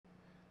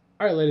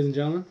All right, ladies and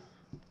gentlemen,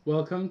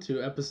 welcome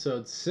to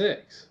episode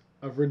 6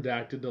 of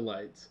Redacted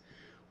Delights.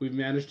 We've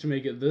managed to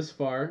make it this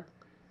far,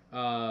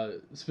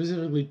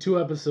 specifically 2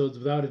 episodes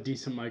without a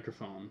decent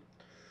microphone.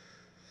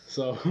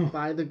 So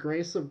by the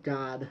grace of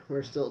God,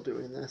 we're still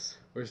doing this.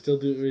 We're still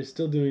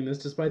doing this,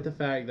 despite the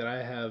fact that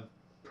I have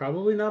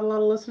probably not a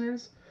lot of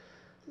listeners.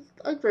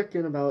 I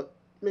reckon about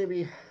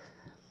maybe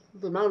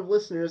the amount of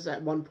listeners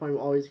at one point will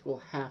always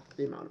equal half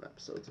the amount of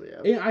episodes we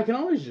have. Yeah, I can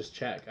always just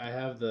check. I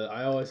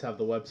always have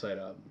the website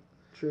up.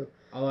 True.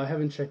 Although I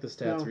haven't checked the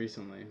stats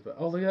recently. But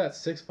oh, look at that,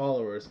 6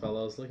 followers,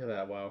 fellows. Look at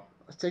that, wow.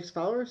 6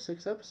 followers,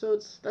 6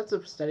 episodes. That's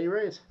a steady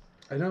rate.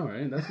 I know,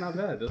 right? That's not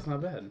bad. That's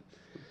not bad.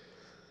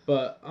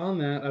 But on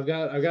that, I've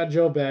got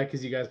Joe back,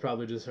 as you guys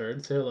probably just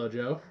heard. Say hello,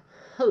 Joe.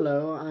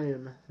 Hello, I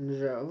am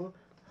Joe,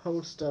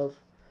 host of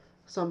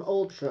some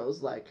old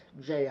shows like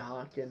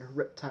Jayhawk and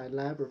Riptide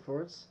Lab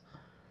Reports.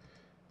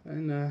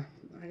 And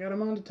I got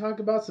him on to talk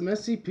about some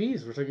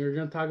SCPs. We're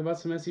going to talk about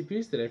some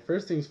SCPs today.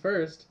 First things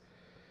first.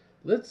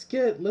 Let's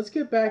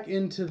get back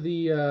into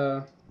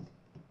the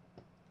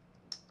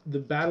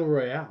battle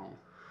royale.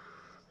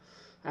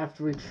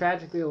 After we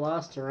tragically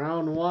lost to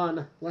round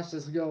 1, let's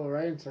just go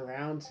right into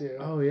round 2.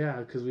 Oh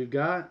yeah, because we've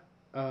got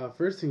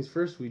first things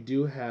first. We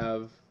do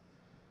have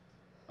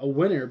a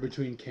winner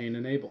between Cain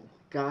and Abel.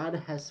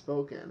 God has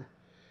spoken,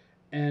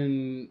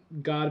 and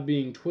God,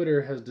 being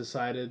Twitter, has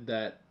decided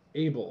that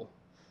Abel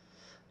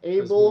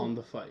has won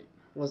the fight.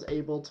 Was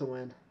able to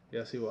win.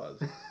 Yes, he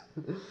was.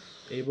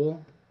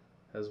 Abel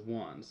has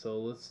won.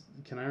 So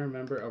can I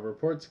remember?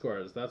 Report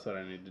scores. That's what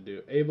I need to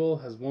do. Abel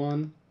has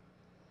won.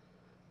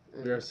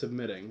 We are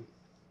submitting.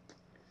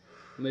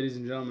 Ladies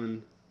and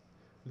gentlemen,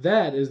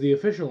 that is the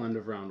official end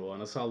of round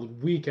 1, a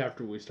solid week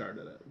after we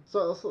started it.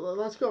 So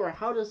let's go over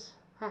how does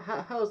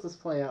this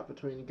play out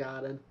between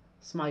God and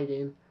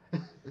smiting? I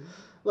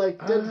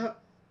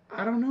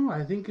don't know.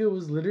 I think it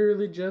was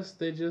literally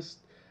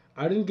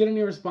I didn't get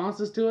any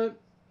responses to it.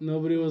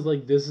 Nobody was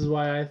like, this is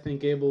why I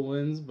think Abel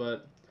wins,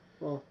 but...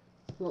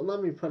 Well,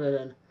 let me put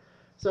it in.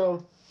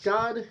 So,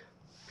 God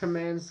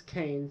commands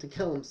Cain to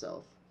kill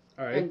himself.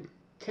 Alright. And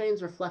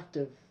Cain's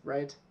reflective,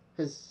 right?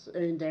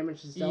 Any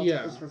damage is dealt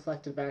is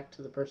reflected back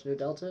to the person who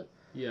dealt it.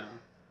 Yeah.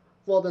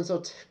 Well, then,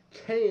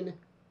 Cain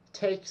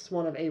takes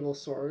one of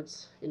Abel's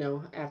swords,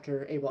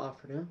 after Abel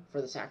offered him for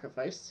the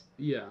sacrifice.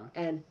 Yeah.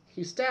 And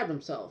he stabbed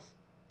himself.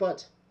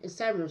 But in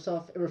stabbing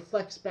himself, it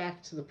reflects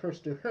back to the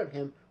person who hurt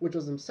him, which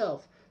was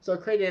himself. So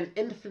it created an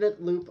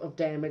infinite loop of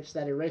damage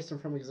that erased him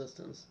from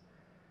existence.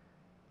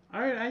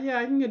 Alright,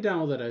 I can get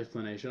down with that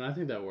explanation. I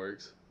think that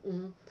works.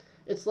 Mm-hmm.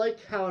 It's like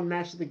how in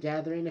Magic the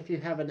Gathering, if you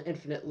have an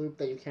infinite loop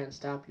that you can't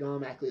stop, you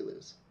automatically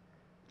lose.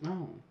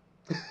 Oh.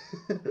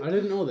 I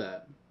didn't know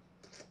that.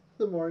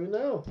 The more you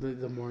know.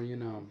 The more you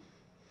know.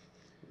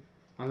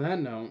 On that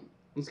note,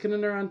 let's get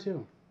into round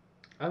 2.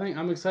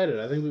 I'm excited.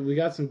 I think we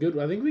got some good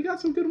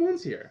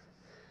ones here.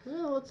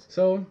 Yeah, let's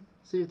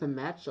see if the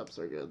matchups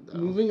are good, though.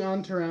 Moving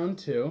on to round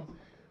 2.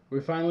 We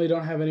finally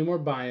don't have any more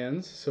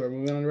buy-ins, so we're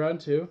moving on to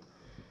round 2.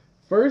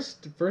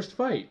 First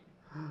fight.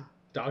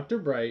 Dr.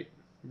 Bright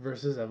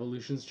versus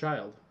Evolution's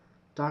Child.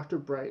 Dr.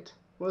 Bright.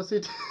 What's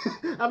he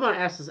I'm gonna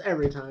ask this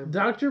every time.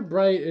 Dr.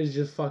 Bright is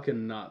just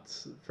fucking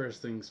nuts,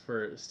 first things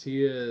first.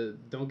 He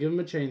don't give him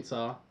a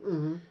chainsaw.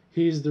 Mm-hmm.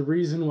 He's the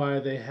reason why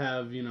they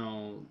have,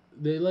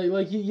 they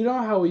like you know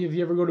how if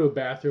you ever go to a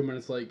bathroom and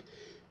it's like,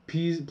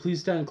 please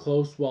stand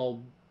close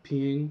while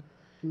peeing?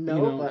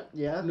 No, but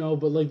yeah. No,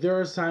 but like there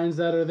are signs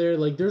that are there.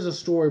 Like there's a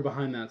story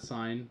behind that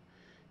sign.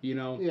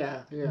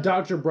 Yeah.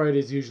 Dr. Bright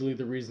is usually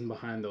the reason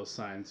behind those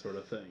signs, sort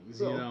of things.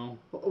 So,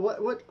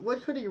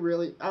 What could he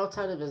really,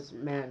 outside of his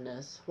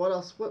madness? What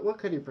else? What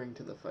could he bring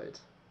to the fight?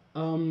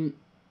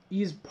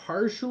 He's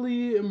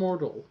partially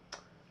immortal.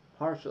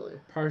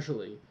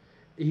 Partially.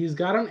 He's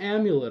got an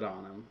amulet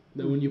on him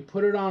that when you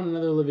put it on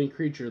another living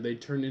creature, they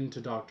turn into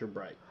Dr.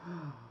 Bright.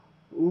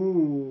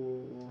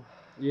 Ooh.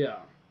 Yeah.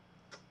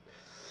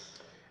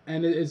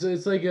 And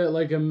it's like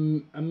a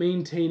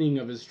maintaining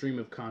of his stream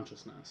of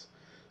consciousness.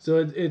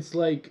 So it's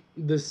like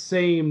the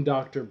same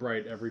Dr.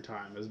 Bright every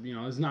time.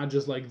 It's not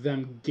just like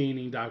them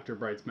gaining Dr.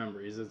 Bright's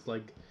memories. It's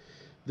like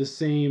the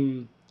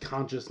same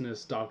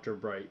consciousness Dr.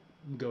 Bright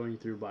going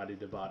through body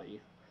to body.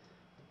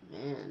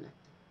 Man,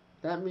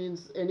 that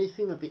means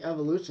anything that the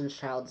Evolution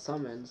Child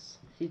summons,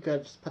 he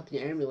could just put the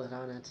amulet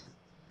on it.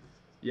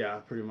 Yeah,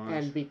 pretty much.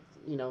 And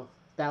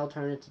that'll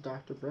turn into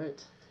Dr.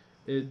 Bright.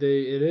 It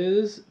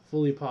is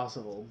fully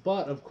possible.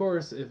 But, of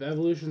course, if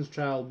Evolution's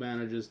Child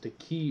manages to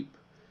keep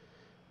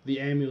the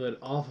amulet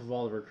off of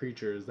all of her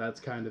creatures, that's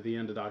kind of the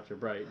end of Dr.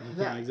 Bright.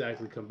 He can't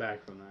exactly come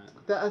back from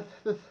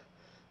that.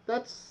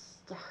 That's...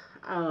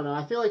 I don't know.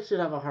 I feel like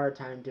she'd have a hard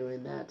time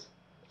doing that.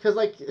 Because,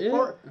 if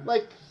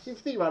you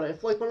think about it,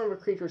 if, one of her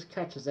creatures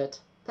catches it,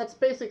 that's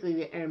basically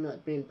the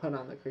amulet being put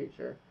on the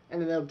creature.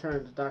 And then they'll turn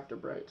into Dr.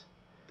 Bright.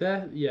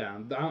 I'm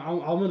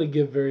going to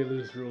give very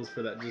loose rules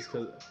for that just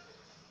because...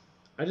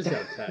 I just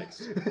got a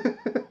text.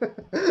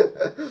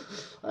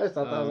 I just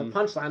thought that was a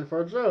punchline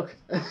for a joke.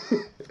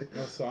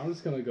 So I'm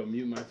just going to go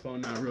mute my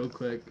phone now real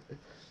quick.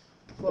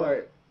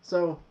 Alright,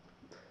 so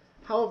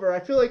However, I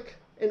feel like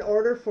in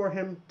order for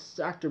him,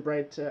 Dr.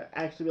 Bright, to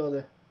actually be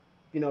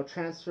able to,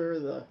 transfer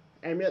the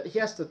amulet, he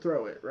has to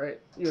throw it, right?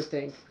 You would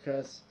think,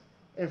 because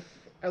if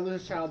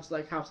Elusive Child's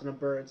like hops on a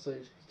bird, so he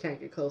can't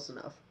get close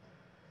enough.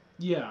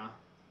 Yeah.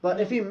 But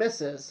if he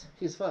misses,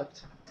 he's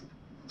fucked.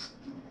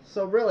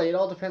 So really, it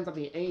all depends on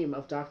the aim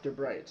of Dr.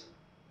 Bright.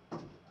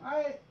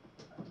 Hold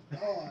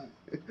on.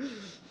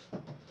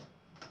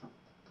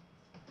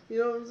 You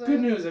know what I'm saying?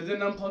 Good news, I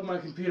didn't unplug my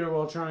computer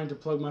while trying to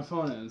plug my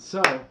phone in.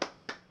 So,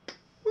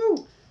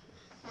 Woo!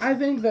 I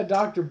think that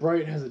Dr.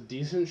 Bright has a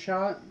decent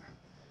shot,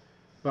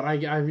 but I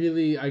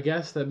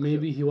guess that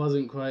maybe he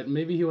wasn't quite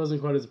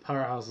as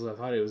powerhouse as I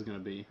thought he was going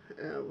to be.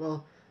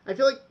 Well, I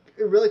feel like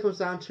it really comes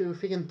down to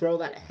if he can throw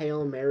that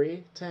Hail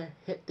Mary to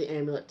hit the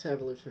amulet to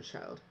Evolution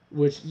Child.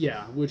 Which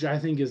I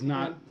think is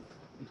not...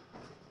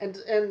 And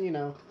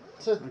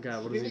so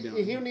God, what is he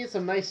doing? He needs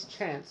a nice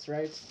chance,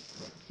 right?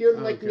 He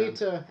would need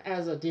to,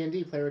 as a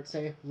D&D player would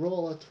say,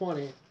 roll a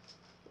 20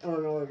 in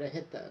order to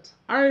hit that.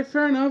 Alright,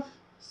 fair enough.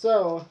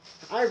 So,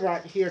 I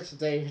brought here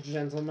today,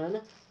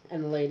 gentlemen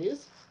and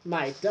ladies,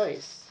 my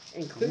dice,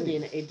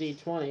 including a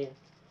D20.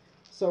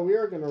 So we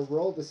are going to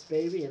roll this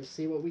baby and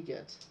see what we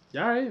get.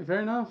 Alright, fair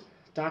enough.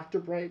 Dr.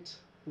 Bright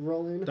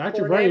rolling.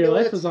 Dr. Bright, your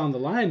life is on the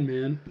line,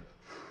 man.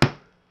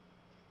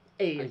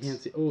 8. I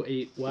can't see. Oh,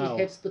 8. Wow.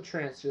 He hits the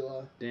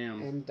Tarantula.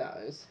 Damn. And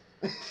dies.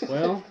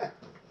 Well.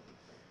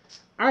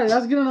 Alright,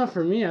 that's good enough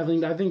for me. I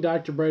think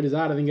Dr. Bright is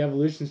out. I think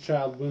Evolution's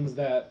Child wins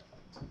that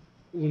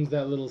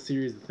little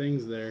series of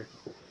things there.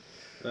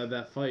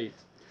 That fight.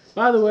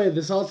 By the way,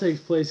 this all takes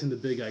place in the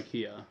big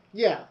IKEA.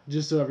 Yeah.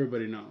 Just so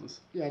everybody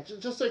knows. Yeah,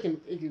 just so you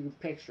can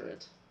picture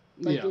it.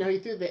 Like, he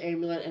threw the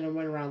amulet and it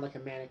went around like a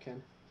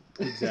mannequin.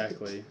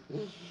 Exactly.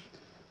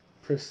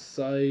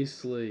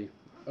 Precisely.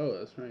 Oh,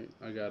 that's right.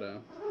 I gotta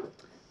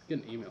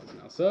get an email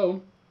now.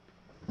 So,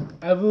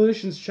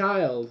 Evolution's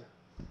Child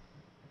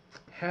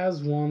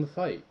has won the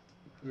fight.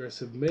 We're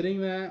submitting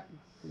that.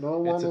 No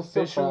one was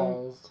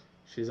surprised.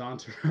 She's on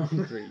to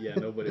round 3. Yeah,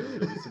 nobody was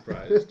really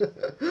surprised.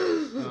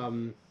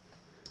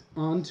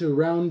 On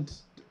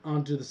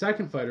to the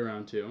second fight of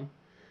round 2.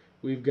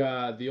 We've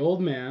got the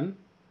old man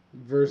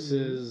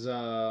versus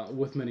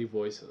with many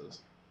voices.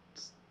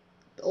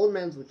 The old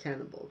man's the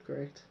cannibal,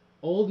 correct?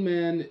 Old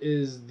man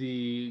is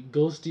the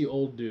ghosty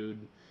old dude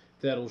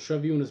that'll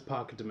shove you in his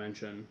pocket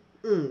dimension.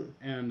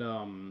 And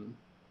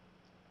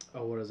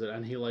what is it?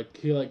 And he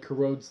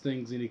corrodes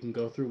things and he can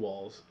go through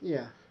walls.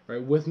 Yeah.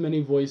 Right. With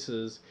many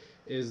voices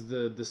is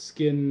the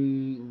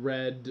skin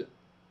red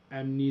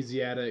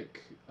amnesiac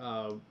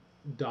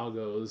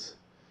doggos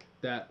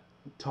that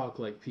talk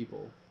like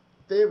people.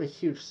 They have a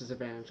huge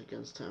disadvantage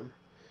against him.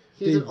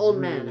 He's an old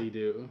man. They really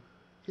do.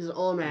 He's an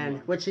old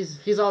man, which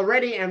he's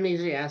already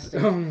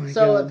amnesiastic. Oh my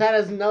so God. that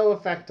has no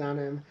effect on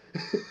him.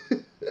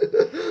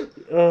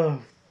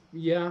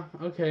 Yeah,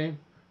 okay.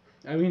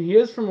 I mean, he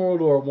is from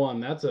World War I.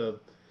 That's a...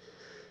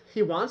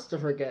 He wants to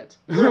forget.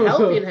 We're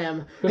helping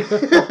him.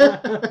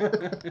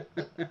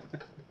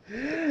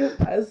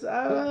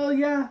 Well,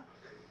 yeah.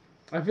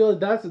 I feel like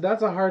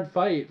that's a hard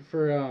fight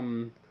for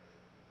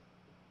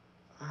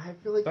I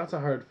feel like that's a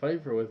hard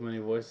fight for With Many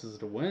Voices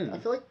to win. I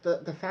feel like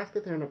the fact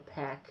that they're in a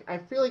pack, I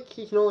feel like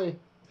he can only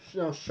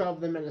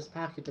shove them in his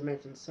pocket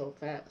dimension so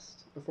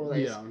fast before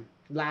they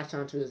latch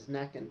onto his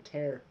neck and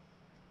tear.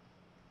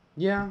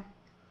 Yeah,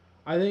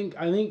 I think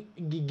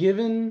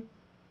given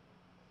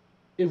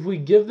if we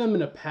give them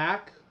in a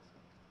pack,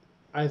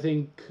 I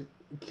think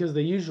because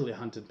they usually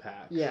hunt in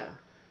packs. Yeah.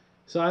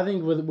 So I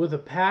think with a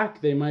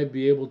pack they might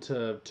be able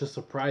to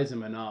surprise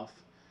him enough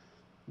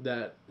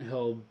that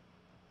he'll.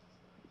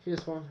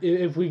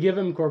 If we give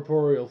him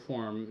corporeal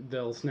form,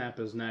 they'll snap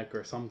his neck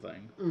or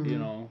something.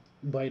 Mm-hmm.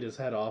 Bite his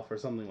head off or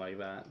something like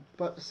that.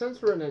 But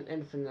since we're in an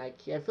infinite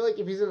IKEA, I feel like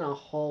if he's in a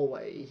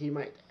hallway, he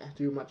might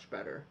do much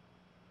better.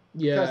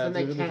 Yeah,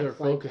 if they're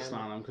focused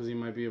on him, because he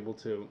might be able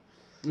to.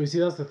 You see,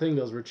 that's the thing,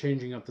 though, is we're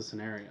changing up the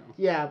scenario.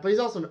 Yeah, but he's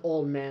also an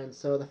old man,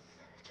 so the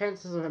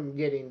chances of him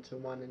getting to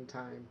one in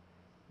time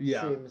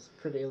seems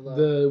pretty low.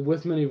 The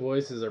With Many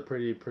Voices are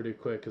pretty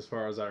quick, as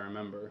far as I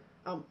remember.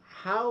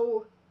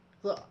 How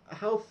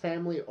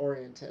family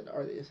oriented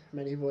are these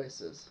Many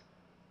Voices?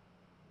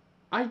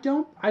 I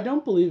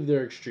don't believe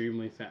they're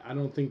extremely I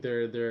don't think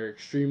they're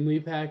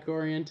extremely pack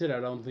oriented. I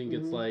don't think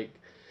it's like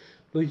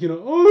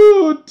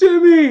oh,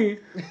 Timmy!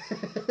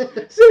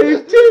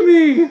 Save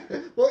Timmy!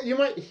 Well, you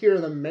might hear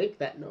them make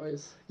that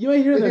noise. You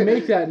might hear them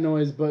make that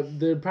noise, but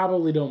they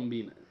probably don't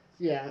mean it.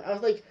 Yeah, I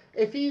was like,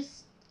 if he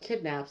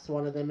kidnaps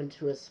one of them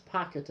into his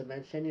pocket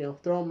dimension,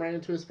 throw him right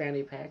into his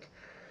fanny pack,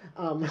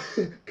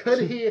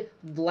 could he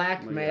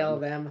blackmail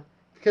them?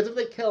 Because if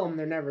they kill him,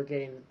 they're never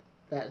getting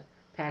that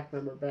pack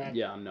member back.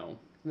 Yeah, no.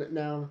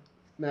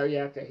 No,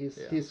 yeah, okay,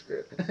 he's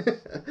screwed.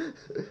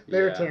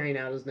 They're tearing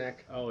out his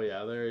neck. Oh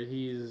yeah,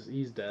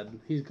 he's dead.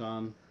 He's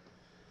gone.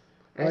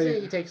 I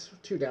say he takes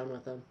 2 down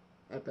with them,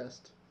 at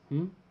best.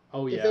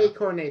 Oh yeah. If they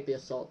coordinate the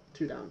assault,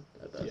 2 down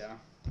at best. Yeah.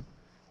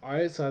 All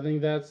right, so I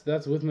think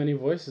that's With Many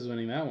Voices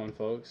winning that one,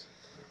 folks.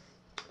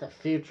 The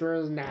future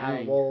is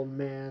now, old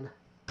man.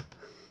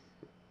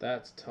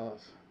 That's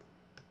tough.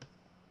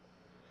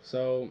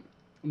 So,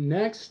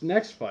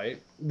 next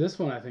fight. This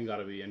one I think ought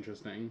to be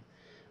interesting.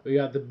 We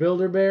got the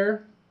Builder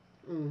Bear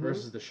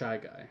versus the Shy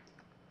Guy.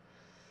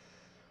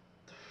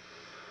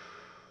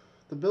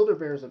 The Builder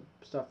Bear is a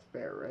stuffed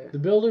bear, right? The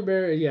Builder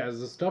Bear, yeah,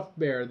 is a stuffed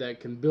bear that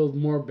can build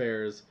more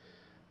bears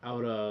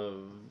out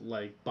of,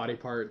 like, body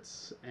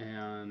parts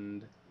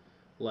and,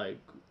 like,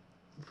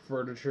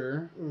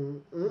 furniture.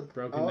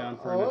 Broken down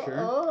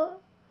furniture.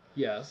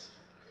 Yes.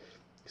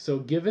 So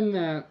given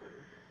that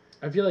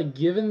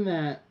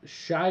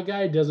Shy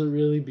Guy doesn't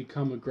really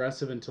become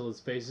aggressive until his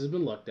face has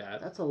been looked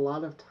at. That's a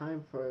lot of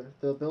time for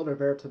the Builder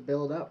Bear to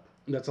build up.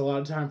 That's a lot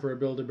of time for a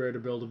Builder Bear to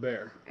build a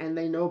bear. And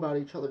they know about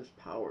each other's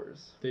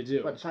powers. They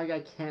do. But Shy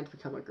Guy can't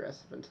become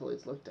aggressive until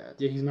he's looked at.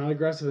 Yeah, he's not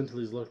aggressive until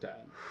he's looked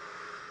at.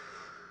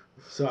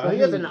 So he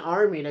has an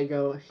army to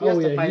go. He has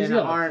to fight in an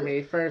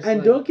army first.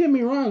 And don't get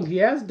me wrong, he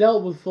has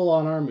dealt with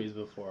full-on armies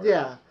before.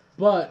 Yeah.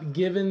 But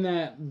given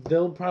that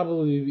they'll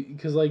probably...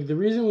 Because, like, the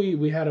reason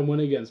we had him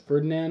win against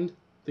Ferdinand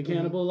the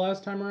Cannibal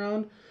last time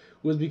around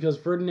was because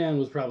Ferdinand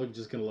was probably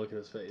just going to look at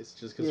his face,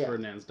 just because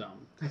Ferdinand's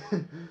dumb.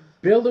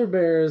 Builder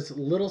Bear's a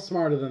little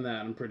smarter than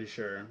that, I'm pretty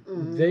sure.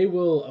 They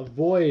will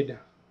avoid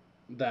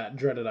that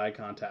dreaded eye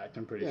contact,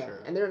 I'm pretty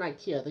sure. And they're in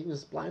IKEA. They can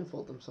just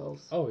blindfold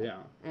themselves. Oh, yeah.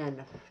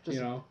 And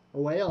just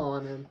wail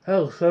on him.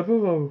 Hell, some of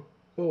them...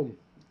 Oh,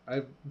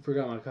 I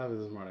forgot my coffee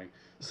this morning.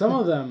 Some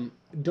of them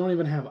don't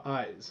even have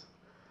eyes.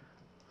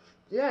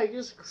 Yeah, you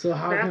just so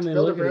how can they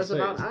look at his face?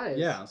 About eyes.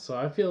 Yeah, so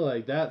I feel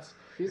like that's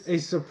a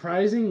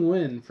surprising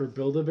win for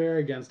Build-A-Bear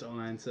against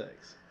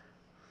 096.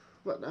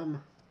 But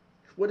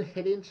would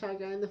hitting Shy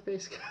Guy in the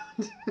face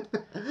count?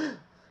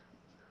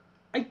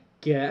 I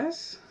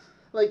guess.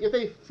 Like if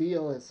they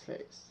feel his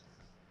face.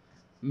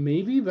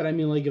 Maybe, but I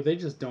mean, like if they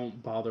just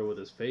don't bother with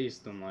his face,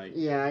 then like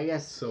I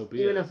guess so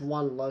be even it. if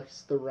one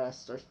looks, the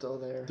rest are still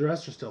there. The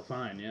rest are still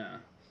fine. Yeah.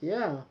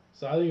 Yeah.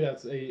 So I think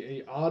that's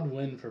a odd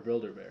win for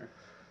Builder-Bear.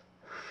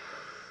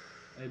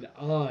 An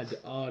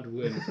odd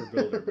win for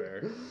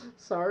Builder-Bear.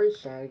 Sorry,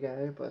 Shy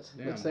Guy, but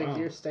looks like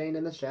you're staying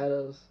in the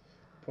shadows.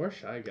 Poor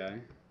Shy Guy.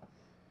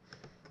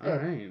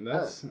 Alright,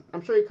 that's...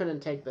 I'm sure he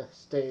couldn't take the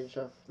stage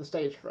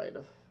fright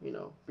of,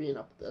 being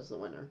up as the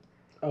winner.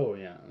 Oh,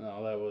 yeah.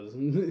 No, that was...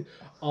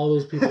 all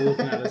those people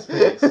looking at his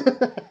face.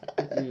 I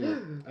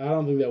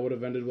don't think that would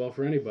have ended well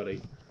for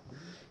anybody.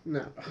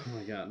 No. Oh,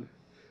 my God.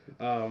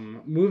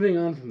 Moving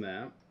on from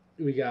that,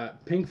 we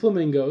got Pink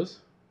Flamingos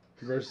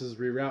versus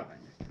Rerouting.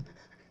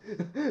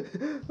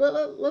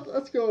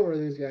 Let's go over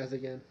these guys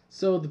again.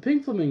 So the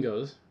Pink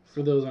Flamingos,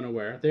 for those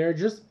unaware, they are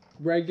just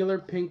regular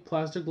pink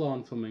plastic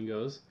lawn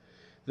flamingos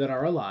that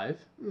are alive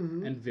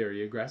and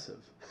very aggressive.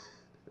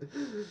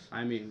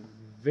 I mean,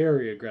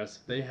 very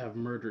aggressive. They have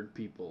murdered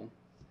people.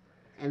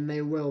 And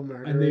they will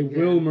murder again. And they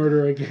will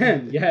murder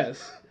again,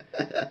 yes.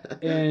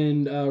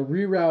 And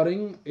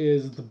rerouting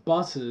is the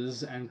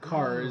buses and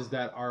cars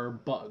that are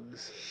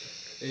bugs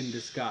in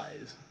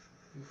disguise.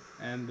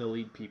 And they'll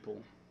eat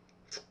people.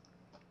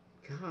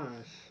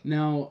 Gosh.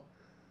 Now,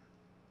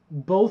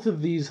 both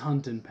of these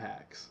hunt in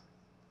packs.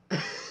 I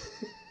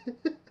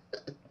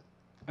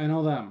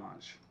know that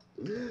much.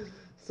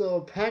 So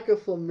a pack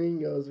of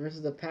flamingos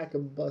versus a pack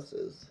of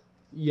buses.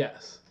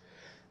 Yes.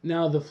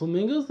 Now, the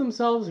flamingos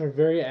themselves are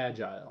very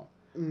agile.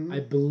 I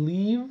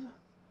believe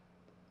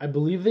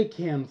they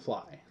can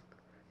fly.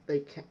 They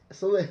can.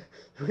 So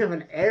we have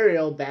an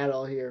aerial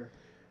battle here.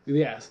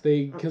 Yes,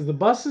 because the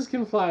buses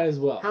can fly as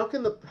well. How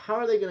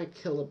are they gonna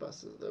kill the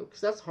buses though?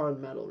 Because that's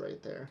hard metal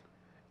right there.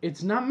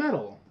 It's not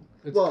metal.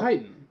 It's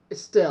chitin.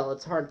 It's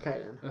hard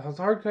chitin. It's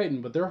hard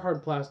chitin, but they're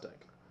hard plastic.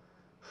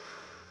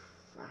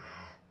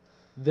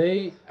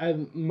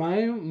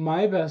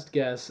 My best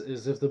guess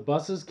is if the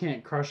buses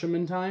can't crush them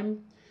in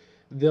time,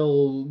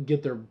 they'll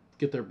get their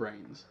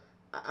brains.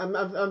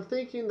 I'm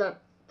thinking that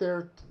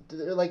they're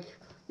like.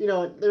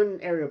 They're in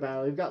an aerial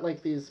battle. You've got,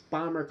 like, these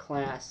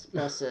bomber-class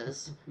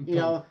buses,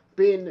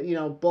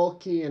 being,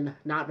 bulky and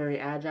not very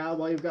agile,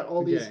 while you've got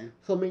all these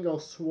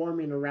flamingos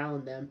swarming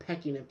around them,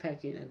 pecking. And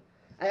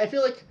I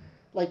feel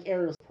like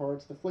aerial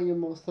sports, the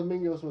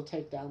flamingos will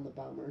take down the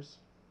bombers.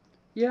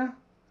 Yeah.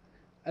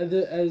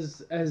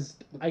 As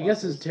I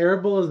guess as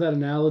terrible as that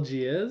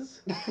analogy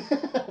is,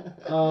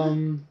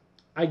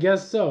 I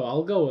guess so.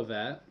 I'll go with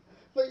that.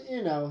 But,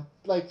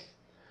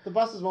 the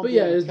buses won't be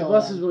able to kill them. The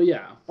buses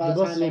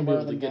won't be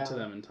able to get to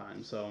them in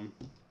time, so...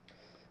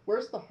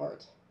 Where's the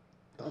heart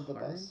of the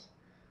bus?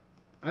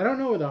 I don't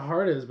know where the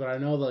heart is, but I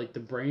know, like, the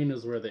brain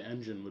is where the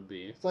engine would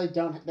be. So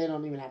they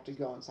don't even have to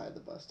go inside the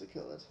bus to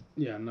kill it.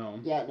 Yeah,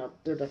 no. Yeah, no,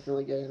 they're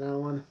definitely getting that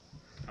one.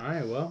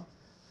 Alright, well.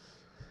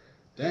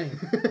 Dang.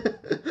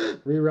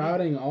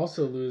 Rerouting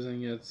also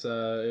losing its...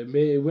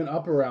 It went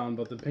up a round,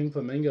 but the Pink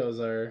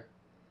Flamingos are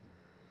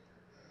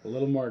a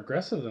little more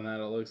aggressive than that,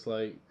 it looks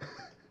like.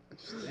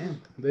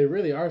 Damn, they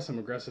really are some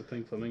aggressive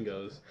Pink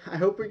Flamingos. I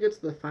hope we get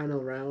to the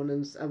final round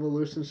and it's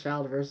Evolution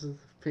Child versus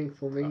Pink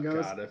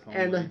Flamingos. Oh God, if only.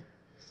 And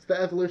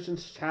the Evolution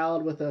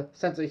Child with a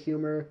sense of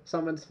humor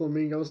summons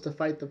flamingos to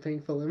fight the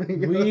Pink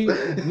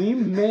Flamingos. We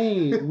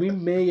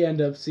may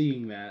end up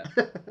seeing that.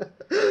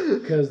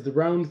 Because the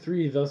round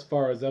 3 thus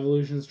far is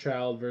Evolution's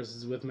Child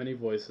versus With Many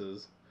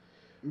Voices,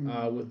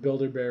 with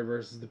Build-A-Bear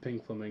versus the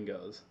Pink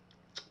Flamingos.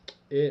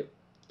 It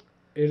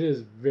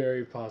is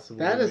very possible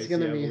that we is may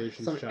going see to be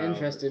Evolution's some Child.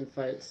 interesting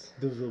fights.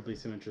 Those will be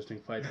some interesting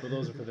fights, but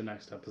those are for the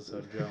next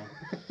episode, Joe.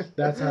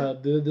 That's how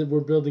we're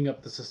building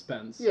up the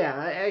suspense. Yeah,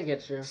 I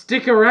get you.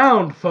 Stick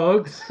around,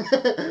 folks.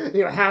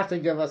 You have to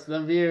give us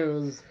the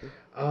views.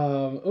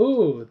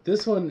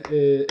 This one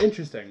is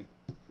interesting.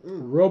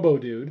 Robo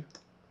Dude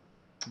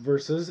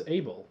versus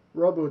Abel.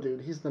 Robo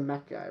Dude, he's the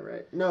mech guy,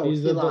 right? No,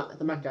 He's the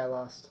mech guy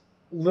lost.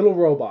 Little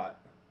robot.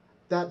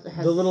 That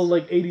has the little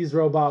 80s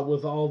robot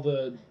with all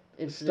the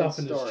stuff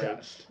in his storage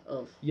chest.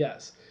 Of...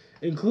 Yes,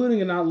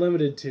 including and not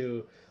limited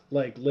to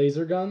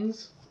laser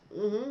guns,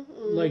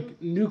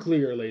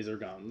 nuclear laser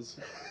guns,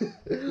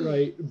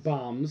 right?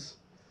 Bombs,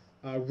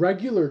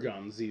 regular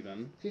guns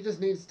even. He just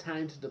needs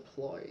time to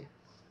deploy.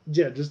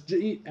 Yeah,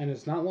 and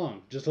it's not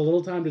long. Just a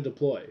little time to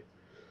deploy.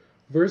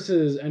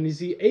 And you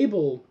see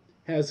Abel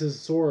has his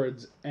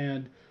swords,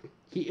 and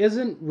he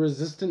isn't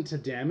resistant to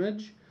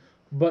damage,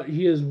 but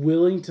he is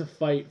willing to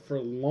fight for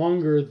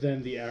longer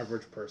than the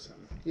average person.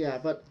 Yeah,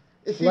 but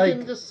if you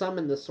can just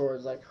summon the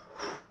swords,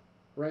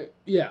 right?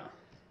 Yeah.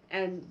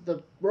 And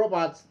the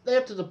robots, they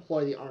have to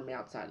deploy the army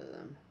outside of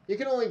them. You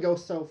can only go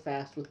so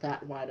fast with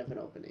that wide of an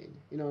opening.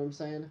 You know what I'm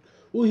saying?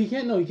 Well, he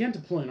can't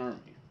deploy an army.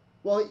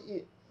 Well,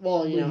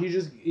 you know.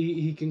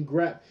 He can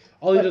grab.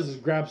 All he does is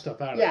grab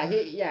stuff out of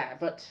it.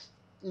 But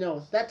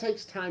that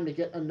takes time to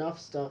get enough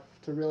stuff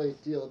to really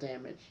deal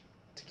damage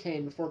to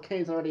Kane before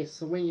Kane's already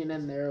swinging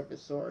in there with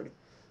his sword.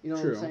 You know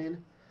what I'm saying?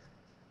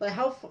 Like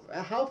how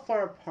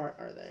far apart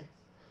are they?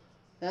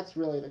 That's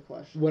really the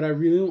question. What I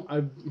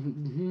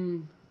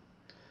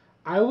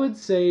would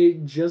say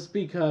just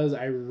because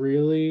I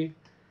really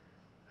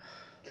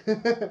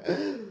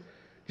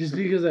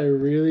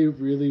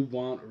really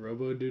want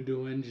Robo-Dude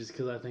to win, just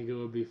because I think it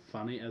would be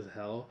funny as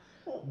hell.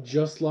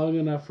 Just long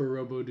enough for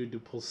Robo-Dude to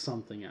pull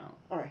something out.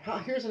 Alright,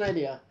 here's an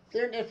idea.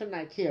 They're in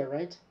Infinite IKEA,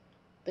 right?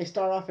 They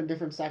start off in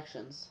different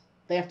sections.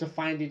 They have to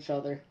find each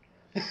other.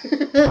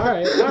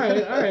 Alright.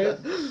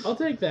 I'll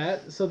take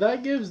that. So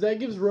that gives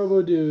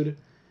Robo-Dude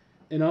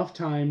enough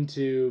time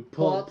to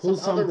pull some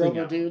something other out.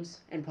 Robo-Dudes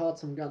and pull out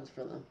some guns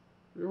for them.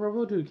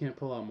 Robo-Dude can't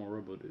pull out more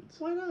Robo-Dudes.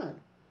 Why not?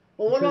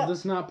 Well, because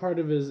that's not part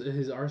of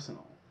his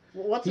arsenal.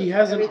 He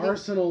has an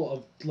arsenal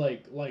of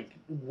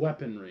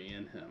weaponry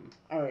in him.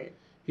 Alright.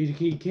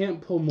 He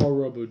can't pull more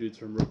Robo-Dudes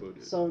from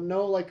Robo-Dude. So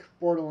no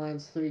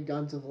Borderlands 3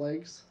 guns with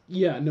legs?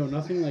 Yeah, no,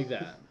 nothing like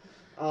that.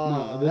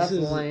 Oh, no, that's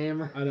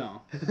lame. I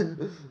know.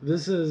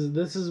 This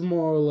is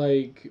more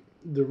like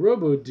the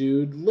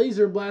Robo-Dude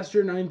Laser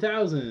Blaster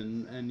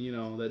 9000, and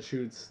that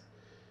shoots,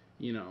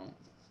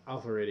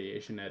 alpha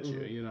radiation at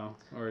you,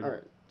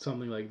 or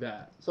something like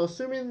that. So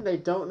assuming they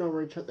don't know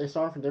where they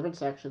start from different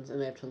sections and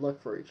they have to look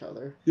for each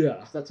other.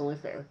 Yeah. So that's only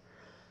fair.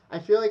 I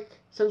feel like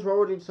since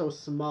Robo-Dude's so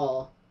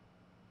small,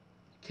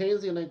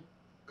 Kane's gonna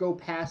go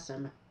past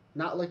him,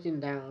 not looking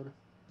down.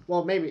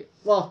 Well, maybe.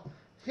 Well,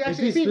 if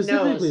he's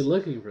specifically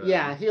looking for them.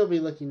 Yeah, he'll be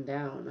looking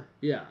down.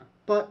 Yeah.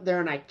 But they're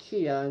in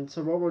IKEA, and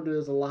so Robo-Dude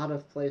has a lot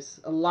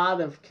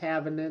of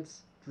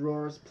cabinets,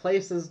 drawers,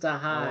 places to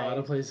hide. A lot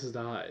of places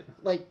to hide.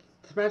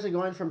 Imagine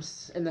going from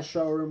in the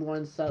showroom,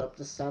 going setup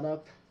to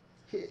setup.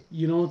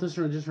 You know what this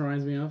just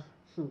reminds me of?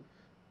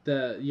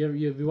 Have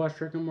you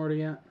watched Rick and Morty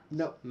yet?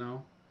 No.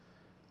 No.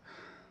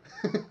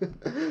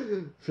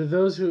 For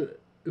those who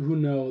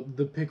know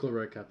the Pickle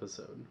Rick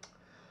episode.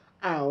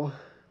 Ow.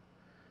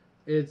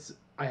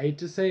 I hate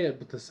to say it,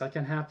 but the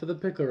second half of the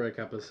Pickle Rick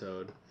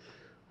episode,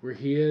 where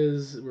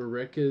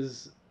Rick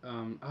is,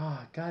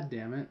 god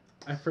damn it,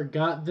 I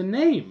forgot the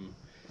name.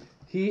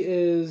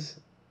 It's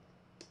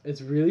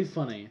really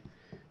funny,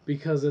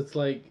 because it's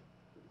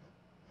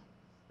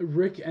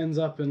Rick ends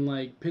up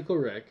in Pickle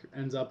Rick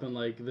ends up in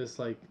this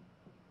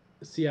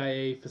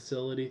CIA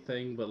facility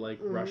thing, but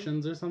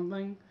Russians or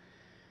something,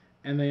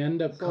 and they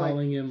end up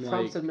calling him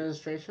Trump's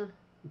administration.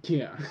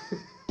 Yeah.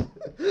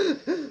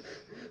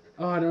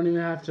 Oh, I don't even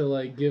have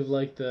to give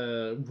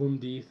the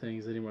WUMD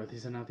things anymore.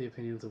 These are not the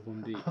opinions of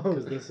WUMD,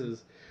 because this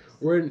is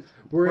we're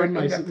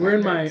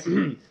in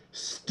my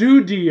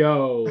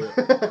studio,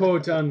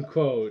 quote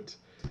unquote.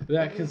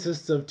 That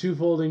consists of 2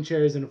 folding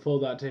chairs and a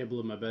fold-out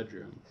table in my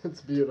bedroom.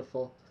 It's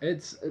beautiful.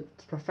 It's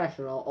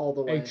professional all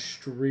the way.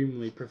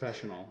 Extremely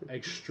professional.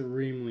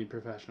 Extremely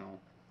professional.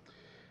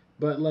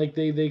 But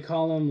they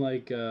call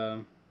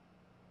him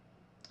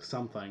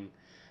something,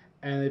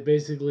 and it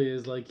basically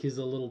is he's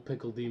a little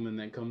pickle demon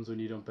that comes when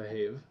you don't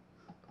behave.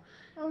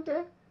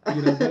 Okay.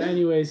 But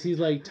anyways, he's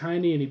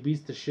tiny and he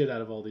beats the shit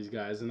out of all these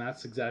guys, and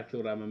that's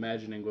exactly what I'm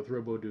imagining with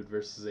Robo-Dude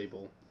versus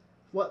Abel.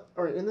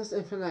 Alright, in this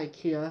Infinite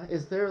IKEA,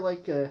 is there a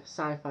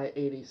sci-fi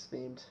 80s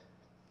themed,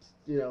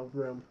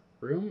 room?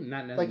 Room?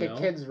 Not necessarily. A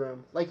kid's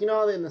room. How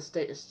in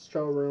the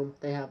showroom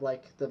they have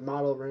the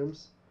model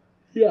rooms?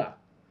 Yeah.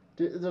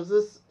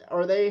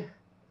 Are they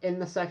in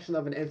the section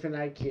of an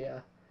Infinite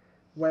IKEA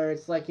where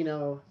it's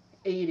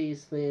 80s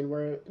thing,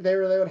 where they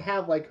would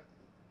have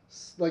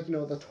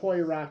the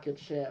toy rocket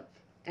ship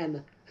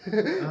and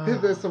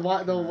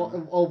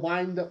A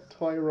wind up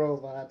toy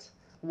robot,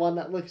 one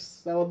that would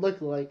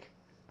look like.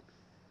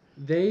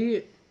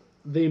 They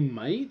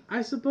might,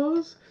 I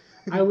suppose.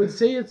 I would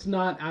say it's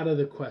not out of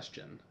the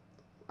question.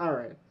 All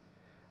right.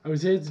 I would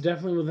say it's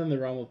definitely within the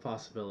realm of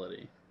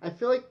possibility. I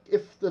feel like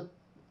if the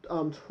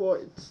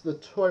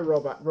toy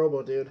robot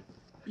Robo Dude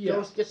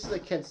gets to the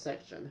kids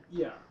section.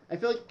 Yeah. I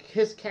feel like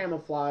his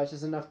camouflage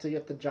is enough to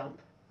get the jump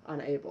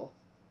on Abel.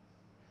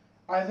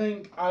 I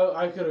think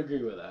I could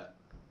agree with that.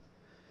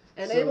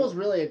 And Abel's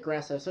really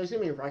aggressive, so he's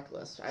gonna be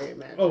reckless, I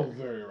imagine. Oh,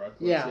 very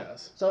reckless. Yeah.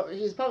 Yes. So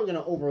he's probably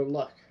gonna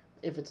overlook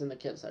if it's in the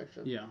kids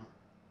section. Yeah.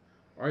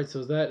 All right. So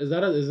is that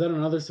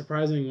another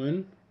surprising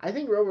win? I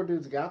think Robo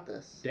Dude's got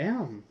this.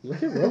 Damn!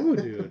 Look at Robo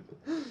Dude.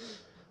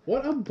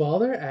 What a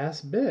baller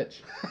ass bitch.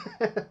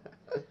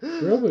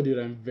 Robo Dude,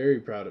 I'm very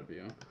proud of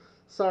you.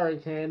 Sorry,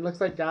 Kane. Looks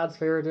like God's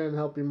favor didn't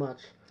help you much.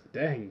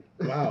 Dang!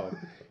 Wow.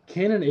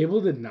 Kane and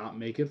Abel did not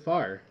make it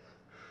far.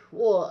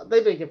 Well,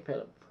 they did get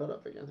put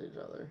up against each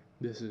other.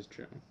 This is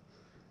true.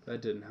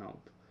 That didn't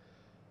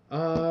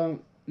help.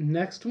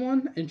 Next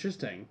one,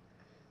 interesting.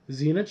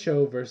 Xena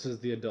Cho versus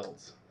the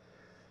adults.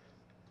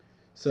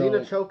 So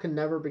Xena Cho can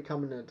never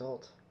become an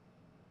adult.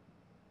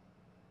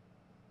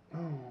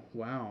 Oh,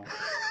 wow.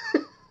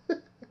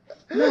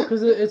 No,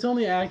 because it's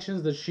only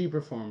actions that she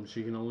performs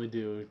she can only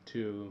do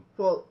to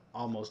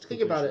almost completion.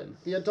 Think about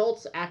it. The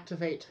adults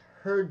activate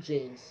her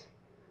genes.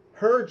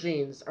 Her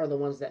genes are the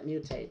ones that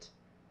mutate.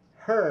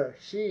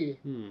 She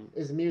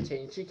is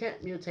mutating. She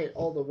can't mutate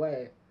all the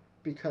way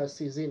because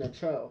she's Xena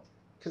Cho.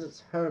 Because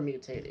it's her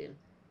mutating.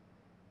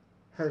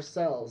 Her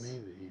cells.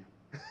 Maybe.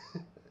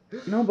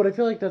 No, but I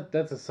feel like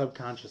that's a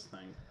subconscious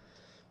thing.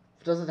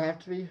 Does it have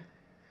to be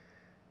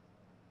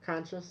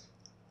conscious?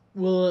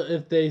 Well,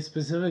 if they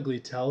specifically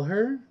tell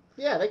her.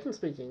 Yeah, they can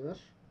speak English.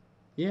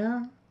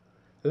 Yeah,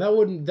 that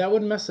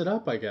would mess it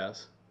up, I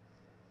guess.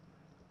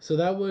 So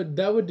that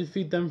would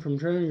defeat them from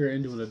turning her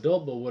into an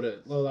adult, but would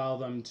it allow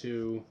them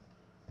to?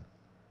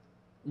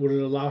 Would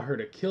it allow her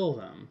to kill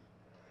them?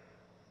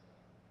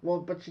 Well,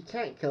 but she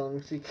can't kill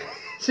them. She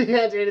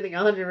can't do anything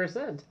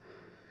 100%.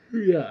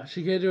 Yeah,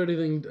 she can't do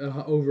anything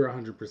over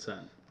 100%.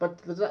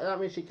 But does that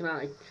mean she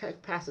cannot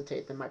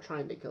incapacitate them by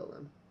trying to kill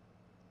them?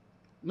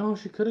 No,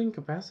 she could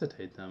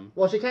incapacitate them.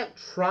 Well, she can't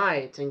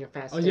try to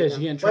incapacitate them. Oh, yeah,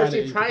 she can't try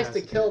to incapacitate them. But if she tries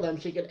to kill them,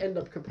 she could end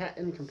up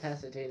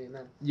incapacitating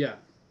them. Yeah.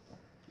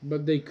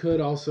 But they could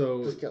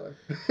also... Just kill her.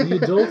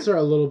 The adults are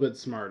a little bit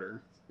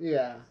smarter.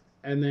 Yeah.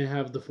 And they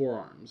have the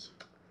forearms.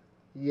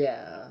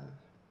 Yeah.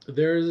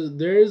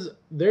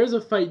 There's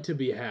a fight to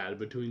be had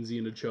between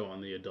Xena Cho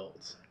and the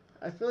adults.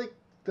 I feel like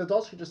the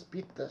adults could just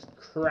beat the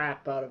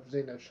crap out of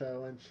Xena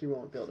Cho and she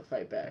won't be able to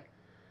fight back.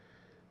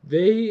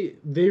 They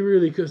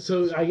really could.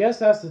 So I guess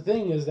that's the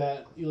thing is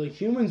that like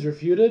Humans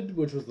Refuted,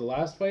 which was the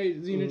last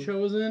fight Xena Cho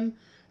was in,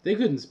 they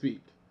couldn't speak.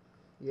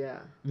 Yeah.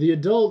 The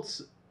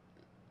adults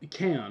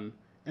can,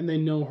 and they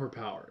know her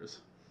powers.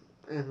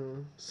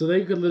 Mm-hmm. So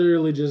they could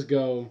literally just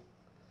go,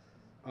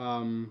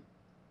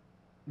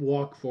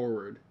 walk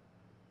forward,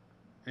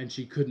 and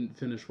she couldn't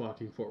finish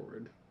walking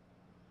forward.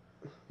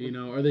 You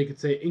know, or they could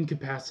say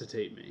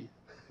incapacitate me.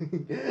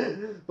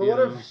 But what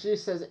if she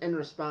says in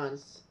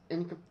response,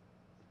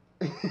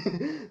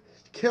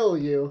 kill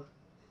you?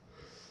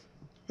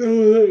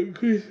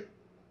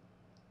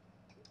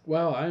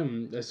 Wow,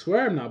 I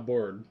swear I'm not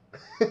bored.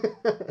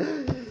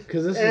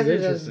 Because this is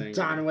interesting. Just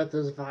done with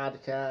this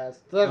podcast.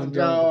 Let's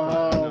go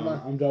home.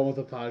 No, I'm done with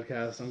the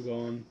podcast. I'm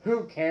going.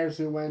 Who cares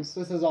who wins?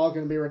 This is all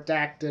going to be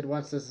redacted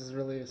once this is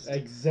released.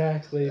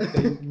 Exactly.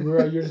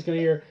 You're just going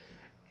to hear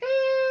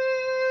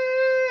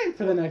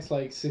for the next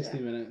 60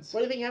 minutes.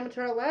 What do you think happened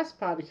to our last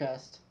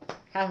podcast?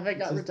 Half of it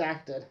got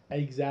redacted.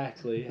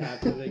 Exactly.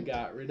 Half of it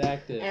got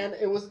redacted. And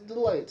it was a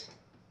delight.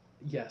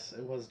 Yes,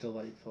 it was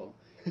delightful.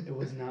 It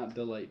was not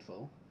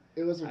delightful.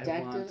 It was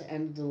redacted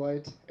and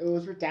delight. It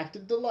was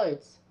Redacted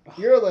Delights.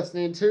 You're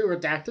listening to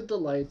Redacted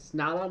Delights,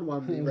 not on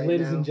Wembley right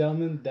Ladies now. and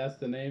gentlemen, that's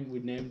the name. We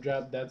name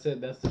dropped. That's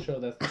it. That's the show.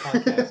 That's the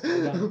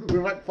podcast. We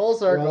went full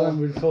circle.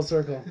 We went full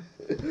circle.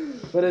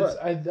 But it's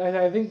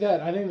I think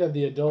that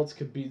the adults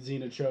could beat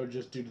Xena Cho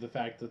just due to the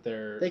fact that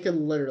they could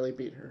literally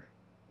beat her.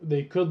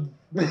 They could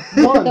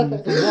for one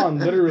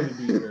literally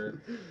beat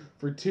her.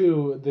 For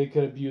two, they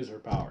could abuse her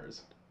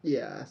powers.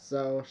 Yeah,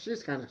 so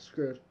she's kind of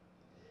screwed.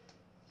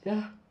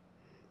 Yeah.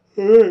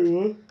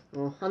 Alright,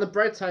 well, on the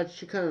bright side,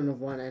 she couldn't have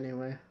won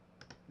anyway.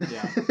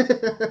 Yeah.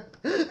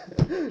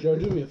 Joe,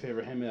 do me a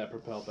favor. Hand me that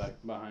propel back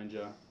behind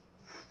you.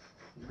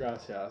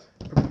 Gracias.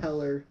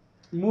 Propeller.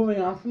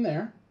 Moving on from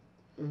there,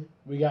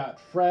 we got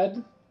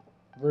Fred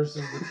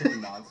versus the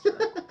Chicken Monster.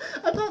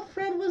 I thought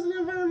Fred was an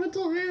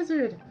environmental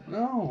hazard.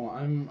 No,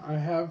 I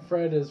have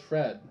Fred as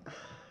Fred.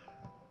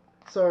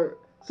 So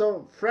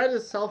Fred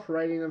is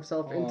self-writing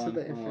himself into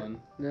the infinite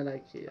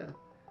IKEA.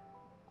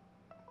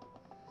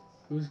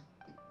 Who's...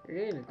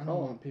 You're getting a call. I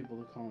don't want people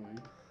to call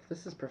me.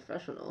 This is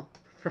professional.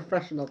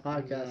 Professional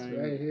podcast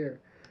right here.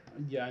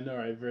 Yeah, I know,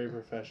 right? Very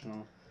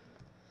professional.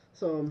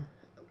 So,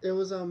 it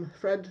was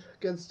Fred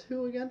against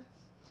who again?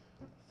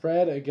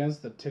 Fred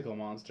against the Tickle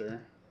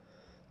Monster.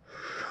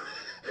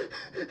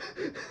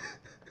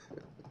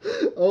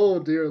 Oh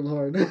dear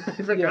Lord!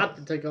 I forgot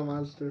the tickle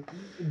monster.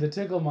 The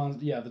tickle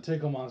monster, yeah, the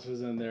tickle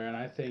monster's in there, and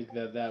I think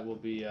that will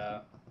be.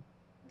 I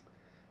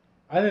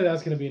think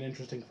that's going to be an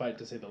interesting fight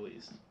to say the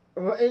least.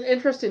 Well, an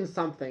interesting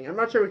something. I'm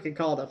not sure we could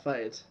call it a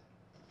fight.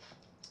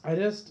 I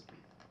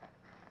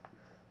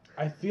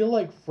feel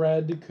like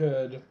Fred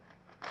could.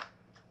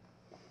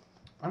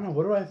 I don't know.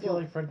 What do I feel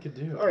like Fred could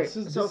do? Alright,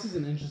 This is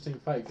an interesting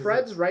fight.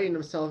 Fred's writing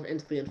himself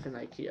into the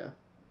Infinite IKEA.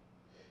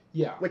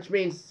 Yeah. Which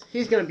means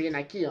he's going to be an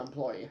IKEA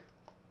employee.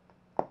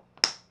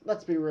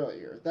 Let's be real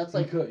here. That's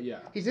like...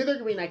 He's either going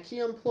to be an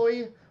IKEA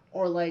employee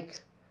or like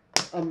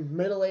a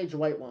middle-aged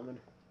white woman.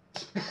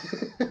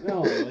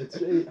 No, it's...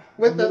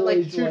 With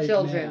like 2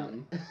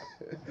 children.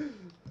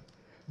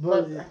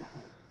 But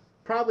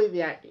probably the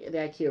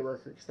IKEA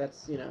worker, because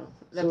that's,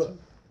 that's so,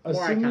 more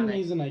assuming iconic.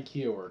 He's an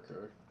IKEA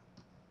worker,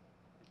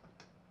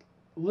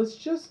 let's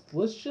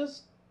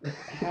just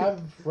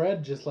have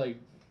Fred just like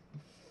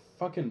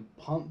fucking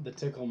punt the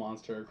tickle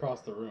monster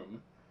across the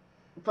room.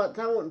 But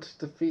that won't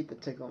defeat the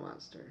tickle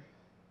monster.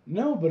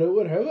 No, but it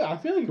would hurt. I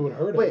feel like it would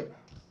hurt. Wait,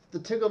 the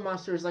tickle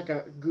monster is like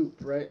a goop,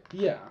 right?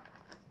 Yeah.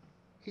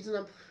 He's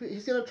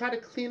gonna try to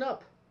clean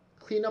up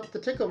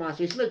the tickle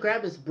monster. He's gonna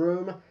grab his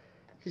broom.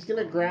 He's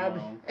gonna grab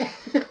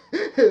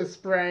his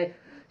spray.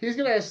 He's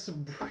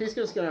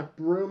just gonna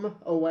broom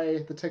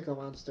away the tickle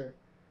monster,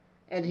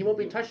 and he won't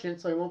be touching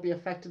it, so he won't be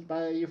affected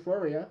by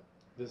euphoria.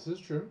 This is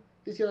true.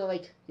 He's gonna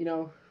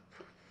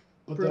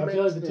But I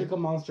feel like the tickle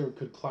monster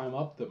could climb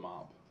up the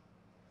mop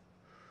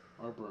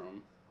or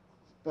broom.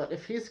 But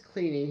if he's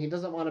cleaning, he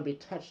doesn't want to be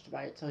touched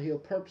by it, so he'll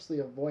purposely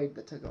avoid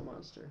the tickle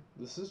monster.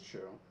 This is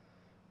true.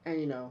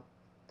 And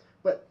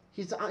but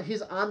he's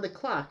on the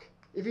clock.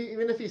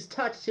 Even if he's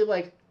touched, he'll be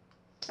like,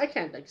 I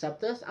can't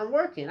accept this. I'm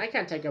working. I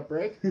can't take a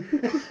break.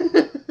 This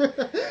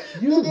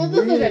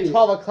isn't at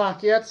 12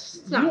 o'clock yet.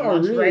 It's not you are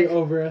really break.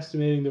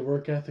 Overestimating the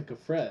work ethic of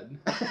Fred.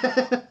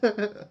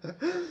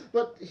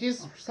 But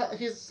he's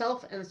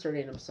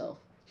self-inserting himself.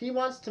 He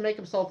wants to make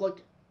himself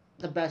look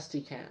the best he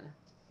can.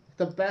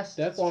 The best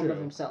form of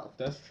himself.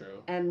 That's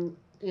true. And,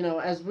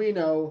 as we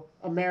know,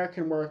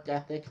 American work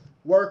ethic,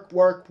 work,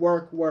 work,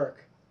 work,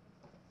 work.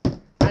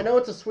 I know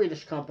it's a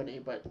Swedish company,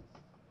 but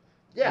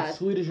yeah. It's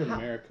Swedish in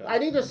America. I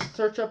need to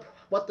search up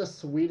what the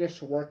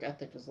Swedish work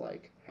ethic is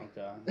like.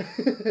 Okay.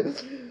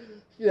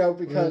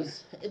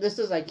 Because this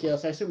is IKEA,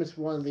 so I assume it's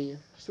one of the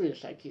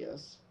Swedish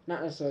IKEAs,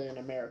 not necessarily an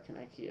American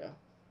IKEA.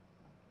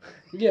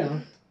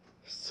 Yeah.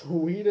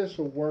 Swedish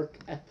work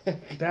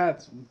ethic.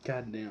 That's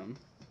goddamn.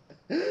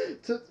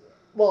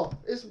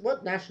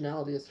 What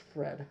nationality is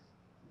Fred?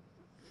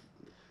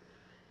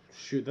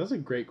 Shoot, that's a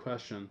great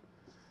question.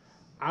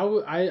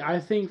 I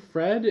think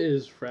Fred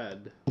is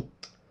Fred.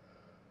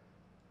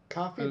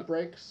 Coffee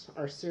breaks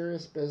are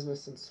serious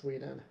business in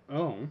Sweden.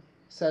 Oh.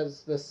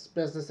 Says this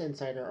Business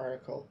Insider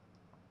article.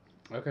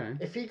 Okay.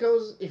 If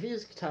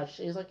he's touched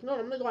and he's like, no,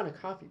 I'm going to go on a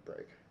coffee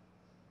break,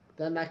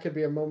 then that could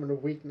be a moment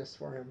of weakness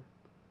for him.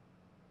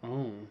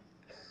 Oh.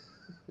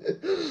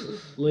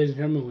 Ladies and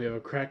gentlemen, we have a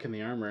crack in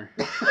the armor.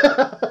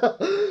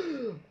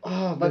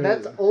 But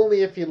that's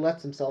only if he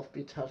lets himself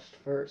be touched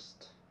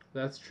first.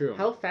 That's true.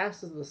 How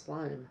fast is the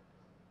slime?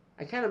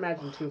 I can't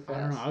imagine too fast.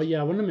 I don't know. Oh,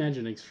 yeah, I wouldn't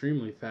imagine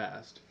extremely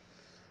fast.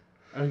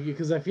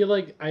 Because I feel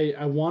like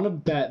I want to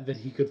bet that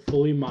he could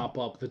fully mop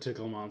up the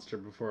tickle monster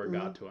before it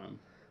got to him.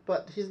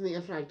 But he's in the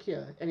Infinite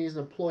IKEA, and he's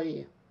an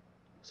employee.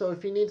 So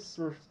if he needs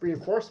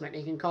reinforcement,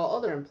 he can call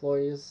other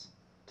employees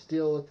to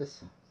deal with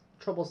this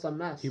troublesome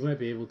mess. He might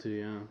be able to,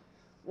 yeah.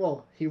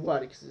 Well, he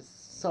would, because it's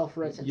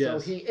self-written. Yes. So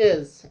he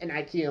is an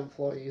IKEA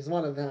employee. He's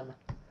one of them.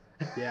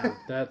 Yeah,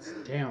 that's...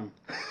 Damn.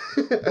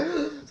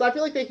 So I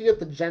feel like they could get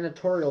the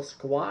janitorial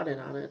squad in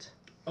on it.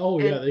 Oh,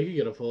 yeah, they could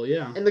get a full,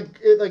 yeah. And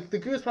the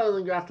goose probably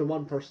only go after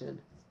one person.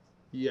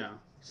 Yeah.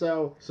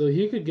 So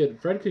Fred could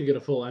get a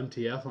full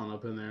MTF on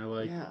up in there,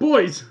 like, yeah.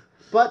 Boys!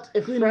 But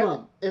if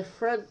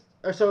Fred's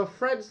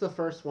the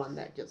first one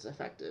that gets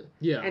affected.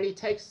 Yeah. And he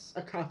takes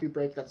a coffee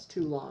break that's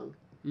too long.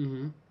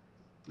 Mm-hmm.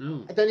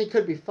 Oh. Then he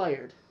could be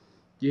fired.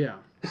 Yeah.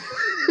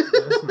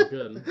 That's not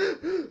good.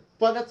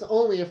 But that's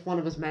only if one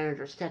of his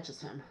managers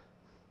catches him.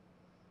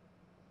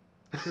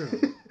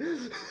 True.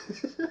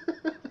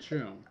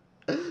 True.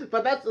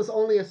 But that's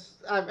only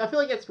I feel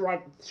like it's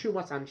too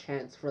much on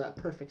chance for that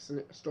perfect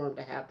storm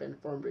to happen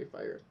for him to be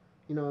fired.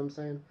 You know what I'm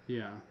saying?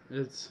 Yeah,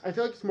 I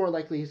feel like it's more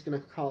likely he's gonna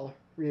call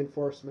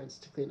reinforcements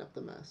to clean up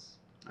the mess.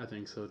 I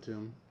think so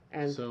too.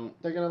 And so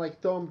they're gonna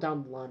throw him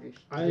down the laundry.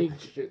 I think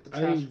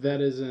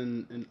that is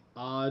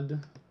another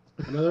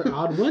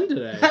odd win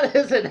today. That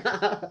is an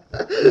odd.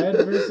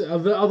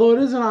 Although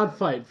it is an odd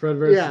fight, Fred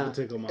versus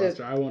the Tickle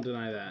Monster. I won't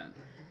deny that.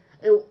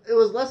 It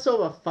was less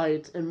so of a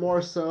fight and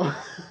more so.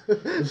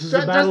 This is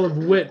a battle of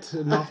wit,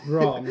 not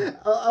brawn.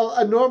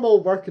 A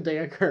normal workday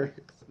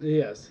occurrence.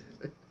 Yes.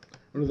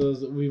 One of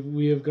those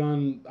we have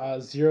gone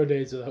 0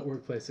 days without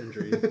workplace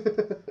injuries.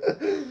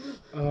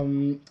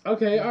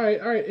 Okay, all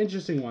right,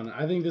 interesting one.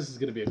 I think this is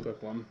gonna be a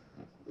quick one.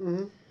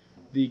 Mm-hmm.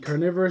 The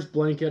carnivorous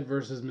blanket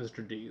versus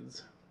Mr.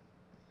 Deeds.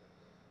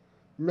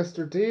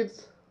 Mr.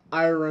 Deeds,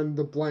 iron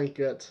the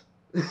blanket.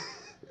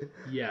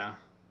 Yeah.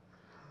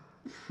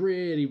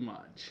 Pretty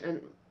much.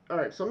 And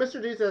alright, so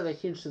Mr. Deeds has a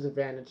huge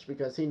disadvantage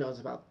because he knows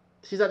about.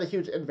 He's at a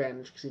huge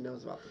advantage because he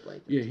knows about the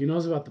blanket. Yeah, he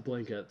knows about the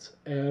blankets.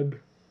 And.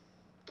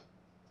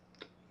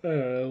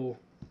 Oh.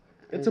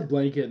 It's a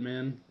blanket,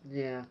 man.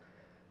 Yeah.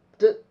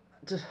 Is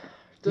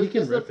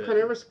the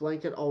carnivorous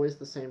blanket always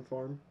the same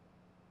form?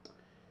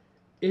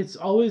 It's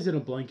always in a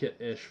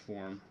blanket-ish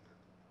form.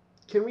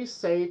 Can we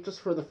say,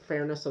 just for the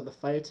fairness of the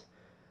fight,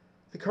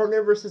 the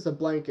carnivorous is a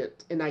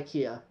blanket in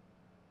IKEA,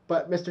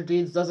 but Mr.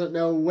 Deeds doesn't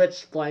know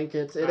which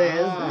blanket it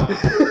is.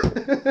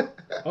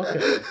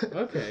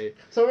 Okay.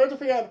 So we have to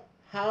figure out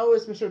how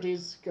is Mr.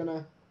 Deeds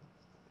gonna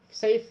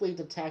safely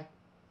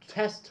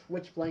test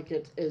which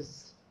blanket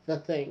is the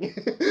thing.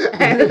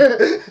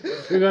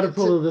 We gotta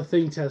pull the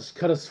thing test,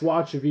 cut a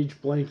swatch of each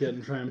blanket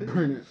and try and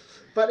burn it.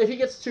 But if he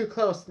gets too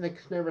close, then the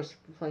carnivorous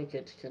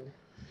blanket can...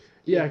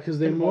 Yeah, because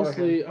they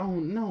mostly... Oh,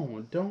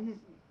 no,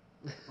 don't...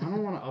 I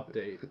don't want to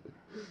update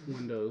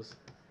Windows.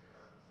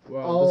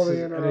 Well, this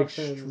is an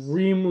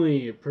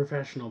extremely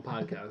professional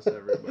podcast,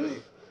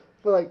 everybody.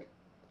 But, like,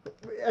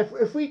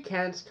 if we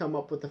can't come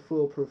up with a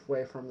foolproof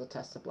way for him to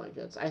test the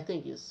blankets, I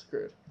think he's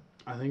screwed.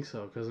 I think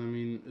so, because, I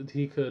mean,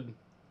 he could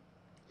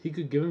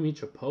give them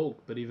each a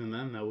poke, but even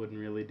then, that wouldn't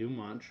really do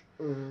much.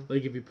 Mm-hmm.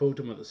 Like, if you poked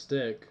him with a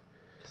stick...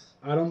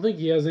 I don't think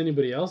he has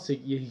anybody else.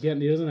 He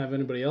doesn't have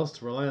anybody else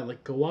to rely on.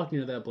 Like, go walk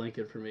near that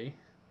blanket for me.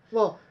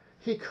 Well,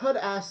 he could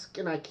ask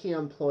an IKEA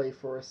employee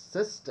for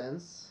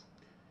assistance.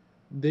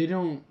 They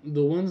don't...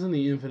 The ones in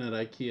the Infinite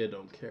IKEA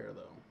don't care,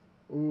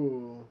 though.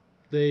 Ooh.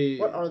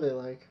 What are they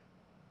like?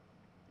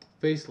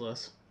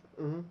 Faceless.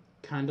 Mm-hmm.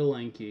 Kind of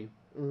lanky.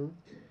 Mm-hmm.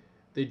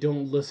 They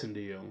don't listen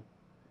to you.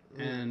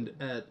 Mm-hmm. And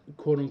at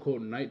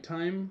quote-unquote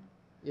nighttime,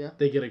 yeah,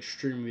 they get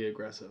extremely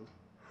aggressive.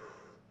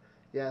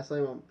 Yeah, so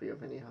they won't be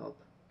of any help.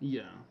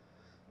 Yeah.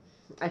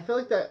 I feel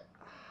like that...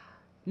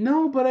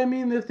 No, but I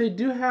mean, if they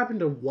do happen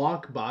to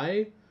walk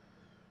by...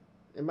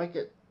 It might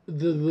get...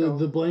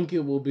 The blanket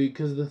will be...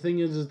 Because the thing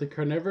is the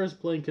carnivorous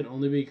blanket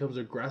only becomes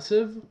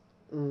aggressive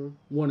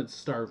when it's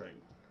starving.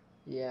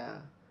 Yeah.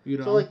 You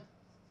know? So, like,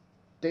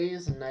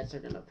 days and nights are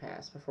going to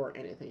pass before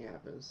anything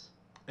happens.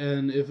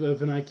 And if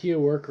an IKEA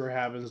worker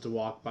happens to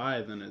walk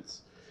by, then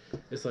it's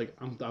like,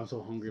 I'm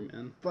so hungry,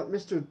 man. But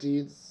Mr.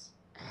 Deeds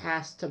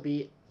has to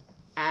be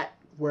at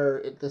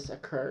where this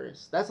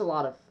occurs. That's a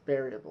lot of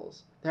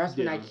variables. There has to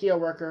be an IKEA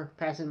worker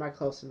passing by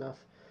close enough,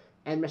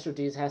 and Mr.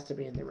 Deeds has to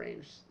be in the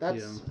range.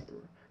 That's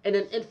in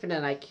an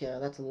infinite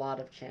IKEA. That's a lot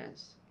of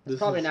chance. It's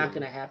probably not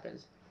going to happen.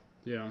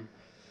 Yeah.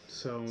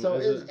 So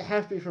it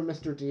has to be for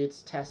Mr.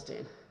 Deeds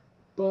testing.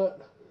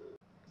 But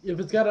if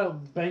it's got to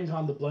bank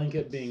on the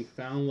blanket being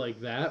found like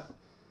that,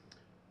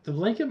 the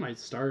blanket might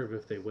starve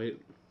if they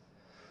wait.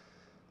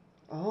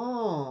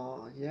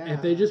 Oh, yeah.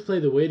 If they just play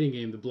the waiting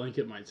game, the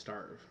blanket might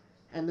starve.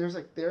 And there's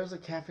a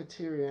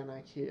cafeteria in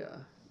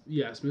IKEA.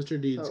 Yes, Mr.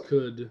 Deeds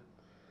could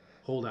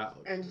hold out.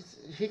 And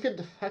he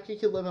could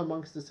live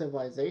amongst the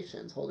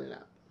civilizations holding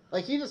out.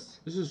 Like, This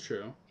is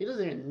true. He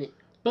doesn't even need...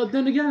 But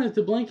then again, if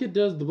the blanket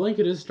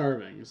is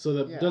starving, so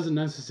that doesn't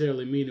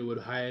necessarily mean it would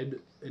hide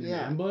in an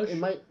ambush. It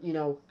might,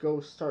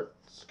 go start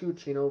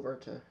scooching over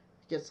to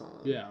get some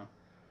of them. Yeah.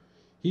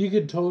 He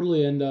could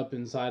totally end up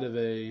inside of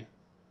a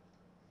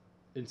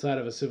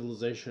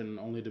civilization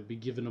only to be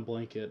given a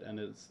blanket, and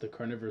it's the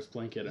carnivorous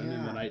blanket, and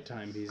in the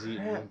nighttime he's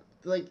eaten.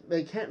 Like,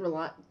 they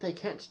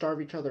can't starve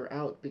each other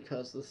out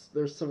because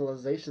there's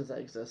civilizations that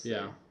exist.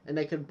 Yeah. And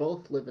they could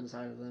both live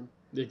inside of them.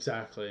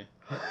 Exactly.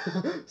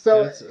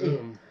 So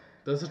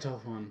that's a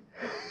tough one.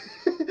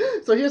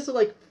 So here's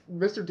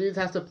Mr. Deeds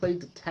has to play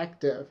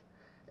detective,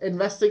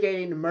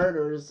 investigating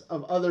murders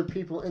of other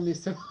people in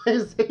these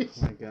civilizations.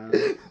 Oh my god.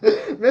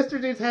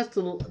 Mr. Deeds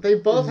they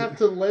both have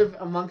to live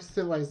amongst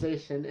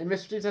civilization, and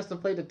Mr. Deeds has to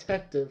play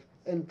detective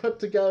and put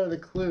together the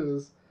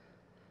clues.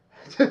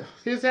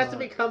 He has to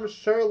become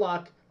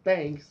Sherlock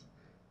Banks.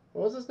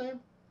 What was his name?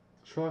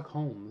 Sherlock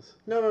Holmes.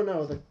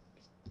 No.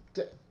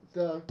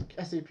 The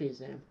SCP's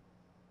name.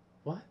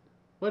 What?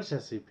 What's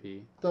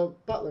SCP? The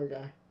butler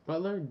guy.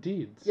 Butler?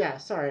 Deeds. Yeah,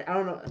 sorry. I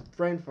don't know.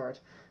 Brain fart.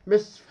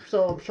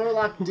 So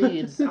Sherlock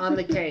Deeds on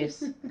the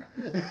case.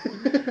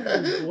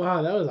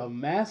 Wow, that was a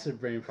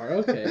massive brain fart.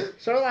 Okay.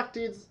 Sherlock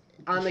Deeds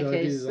on the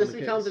case. This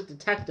becomes a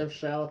detective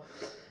show.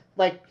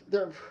 Like,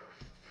 we're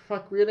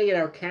gonna get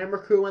our camera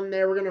crew in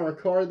there. We're gonna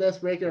record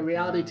this, make it a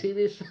reality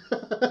TV show.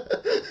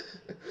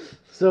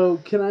 So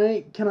can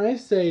I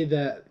say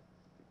that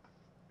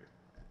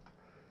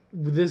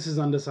this is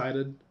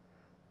undecided?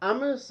 I'm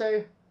gonna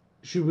say.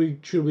 Should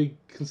we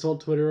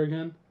consult Twitter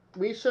again?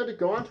 We should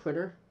go on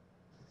Twitter.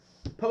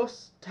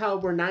 Post how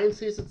we're 9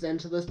 seasons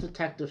into this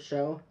detective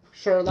show,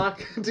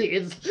 Sherlock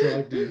Deeds.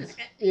 Sherlock Deeds.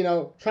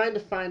 Trying to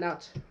find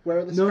out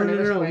where this.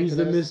 No. He's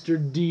the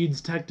Mr.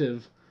 Deeds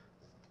detective.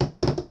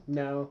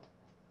 No.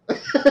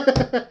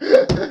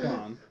 Come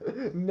on.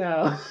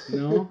 No.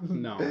 No.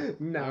 No.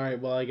 All right.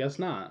 Well, I guess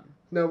not.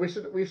 No, we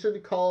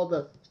should call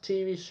the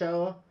TV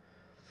show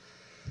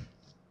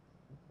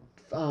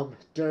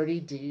Dirty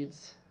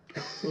Deeds.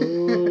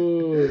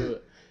 Ooh.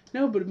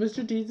 No, but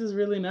Mr. Deeds is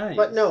really nice.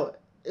 But no,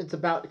 it's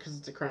because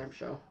it's a crime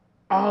show.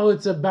 Oh,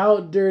 it's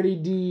about dirty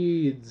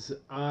deeds.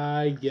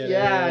 I get it.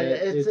 Yeah,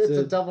 it's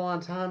a double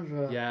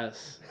entendre.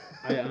 Yes,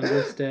 I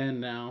understand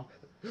now.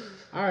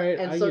 All right,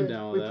 And I so get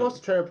down with we that. post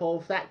a Twitter poll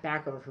with that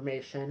background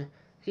information.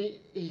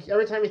 He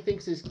every time he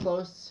thinks he's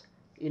close,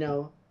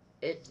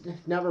 it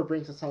never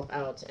brings itself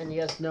out, and he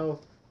has there's no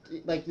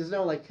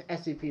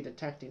SCP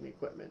detecting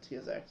equipment he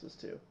has access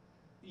to.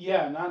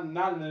 Yeah,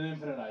 not in an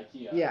infinite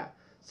IKEA. Yeah,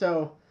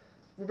 so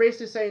we're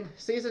basically saying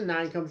season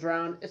 9 comes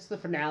around. It's the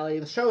finale.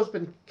 The show's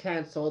been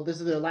canceled. This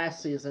is their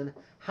last season.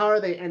 How are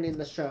they ending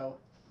the show?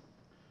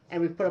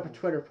 And we put up a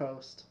Twitter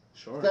post.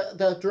 Sure.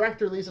 The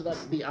director leaves it up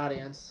to the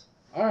audience.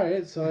 All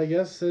right, so I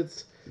guess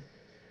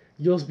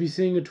you'll be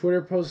seeing a Twitter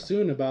post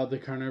soon about the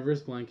carnivorous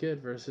blanket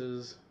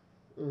versus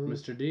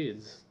Mr.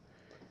 Deeds.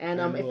 And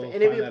if we'll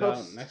any of find you that out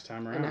post next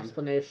time around. an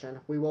explanation,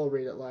 we will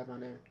read it live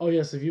on air. Oh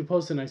yes, if you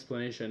post an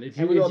explanation, if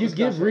you discuss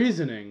give it.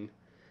 reasoning,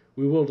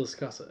 we will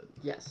discuss it.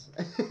 Yes.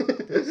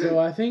 So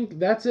I think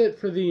that's it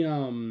for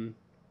the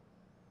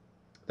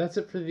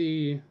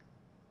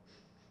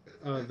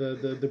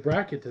the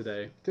bracket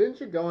today.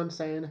 Didn't you go on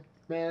saying,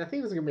 man, I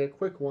think this is gonna be a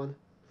quick one.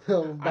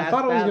 I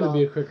thought it was going to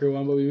be a quicker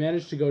one, but we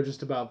managed to go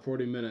just about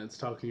 40 minutes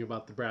talking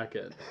about the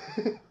bracket.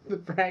 The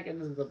bracket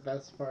is the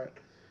best part.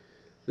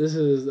 This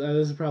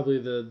is probably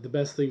the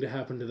best thing to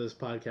happen to this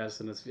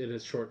podcast in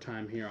its short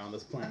time here on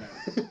this planet.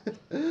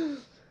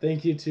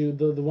 Thank you to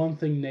the one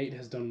thing Nate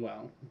has done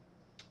well.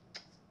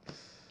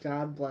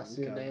 God bless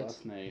you, Nate. God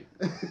bless Nate.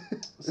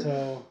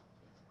 So,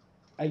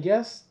 I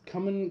guess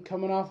coming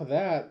off of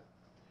that,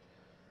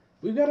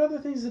 we've got other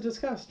things to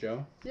discuss,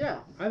 Joe. Yeah.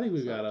 I think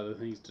we've got other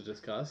things to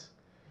discuss.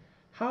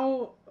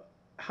 How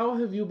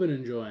have you been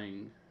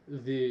enjoying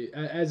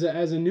as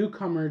a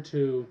newcomer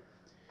to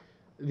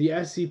the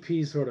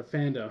SCP sort of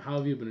fandom? How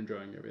have you been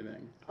enjoying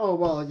everything? Oh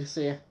well, you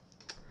see,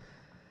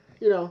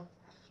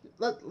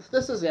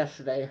 this is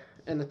yesterday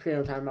in the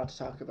period of time I'm about to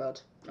talk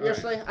about. All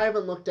yesterday, right. I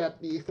haven't looked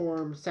at the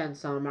forum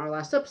since our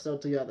last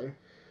episode together,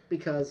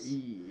 because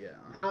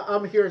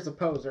I'm here as a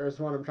poser, is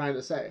what I'm trying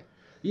to say.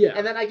 Yeah.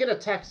 And then I get a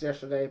text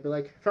yesterday,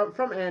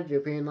 from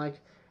Andrew, being like,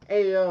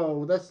 "Hey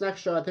yo, this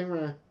next show, I think we're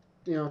gonna,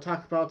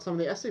 talk about some of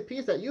the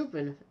SCPs that you've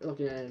been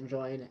looking at and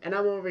enjoying." And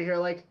I'm over here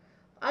like,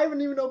 I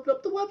haven't even opened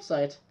up the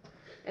website.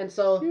 And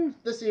so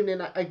this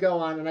evening I go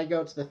on and I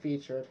go to the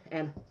featured,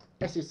 and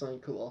I see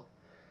something cool.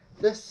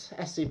 This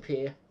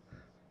SCP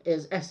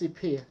is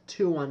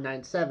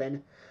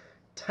SCP-2197,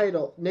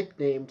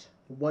 nicknamed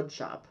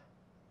Woodshop.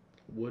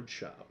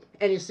 Woodshop.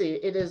 And you see,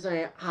 it is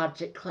an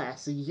object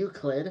class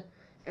Euclid,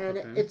 and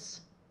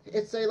it's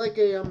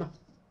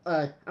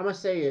I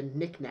must say a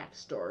knick-knack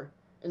store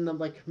in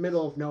the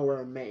middle of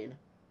nowhere in Maine,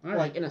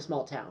 in a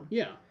small town.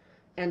 Yeah.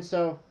 And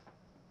so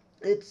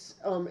it's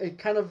it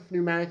kind of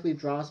pneumatically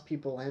draws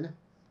people in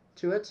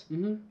to it.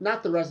 Mm-hmm.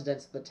 Not the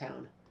residents of the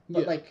town,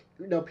 but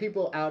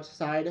people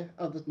outside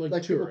of the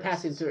people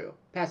passing through.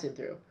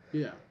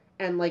 Yeah.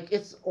 And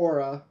its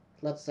aura,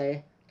 let's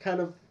say,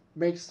 kind of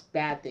makes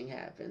bad thing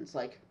happens.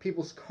 Like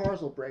people's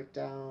cars will break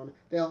down,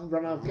 they'll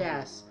run out of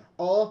gas,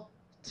 all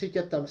to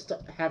get them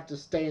have to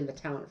stay in the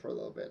town for a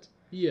little bit.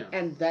 Yeah.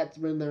 And that's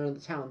when they're in the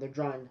town, they're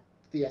drawing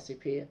the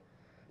SCP.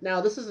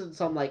 Now, this isn't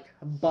some,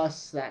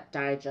 bus that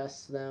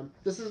digests them.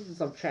 This isn't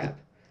some trap.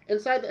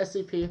 Inside the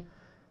SCP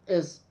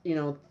is,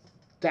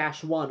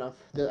 -1 of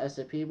the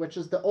SCP, which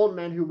is the old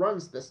man who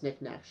runs this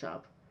knick-knack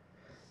shop.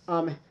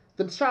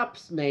 The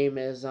shop's name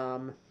is,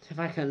 if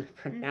I can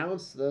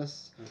pronounce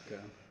this...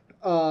 Okay.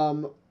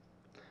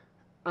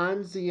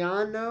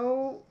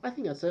 Anziano... I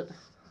think that's it.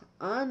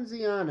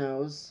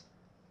 Anziano's...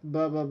 I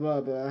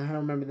don't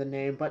remember the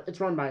name, but it's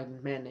run by a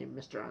man named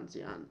Mr.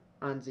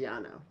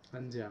 Anziano.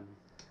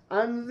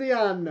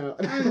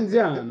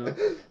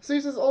 So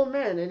he's this old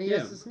man, and he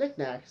has this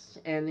knickknacks,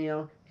 and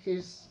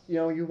he's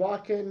you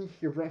walk in,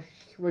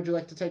 would you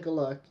like to take a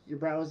look? You're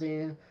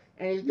browsing,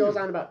 and he goes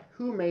on about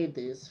who made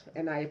these,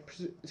 and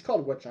it's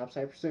called Woodshop,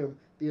 so I presume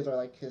these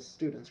are his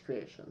students'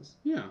 creations.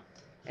 Yeah. Sure.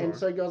 And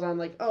so he goes on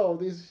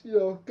these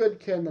good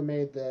kid that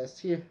made this.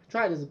 He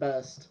tried his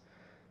best.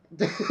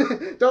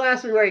 Don't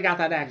ask me where he got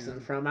that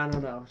accent from. I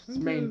don't know. It's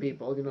Maine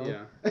people,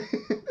 Yeah.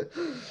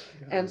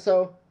 And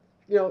so,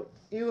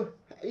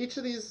 each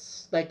of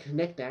these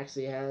knickknacks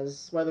he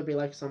has, whether it be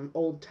some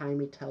old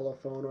timey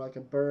telephone or a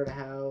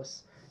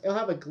birdhouse, it'll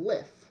have a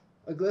glyph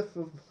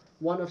of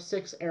one of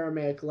 6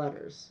 Aramaic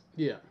letters.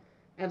 Yeah.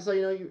 And so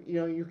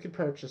you could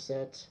purchase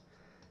it,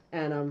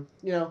 and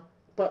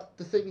but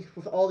the thing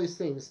with all these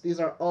things, these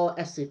are all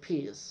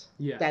SCPs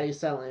that he's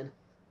selling.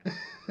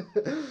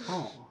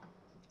 Oh.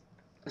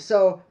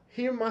 So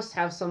he must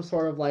have some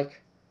sort of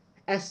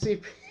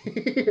SCP,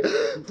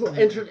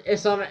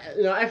 some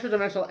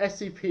extra-dimensional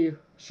SCP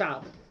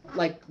shop,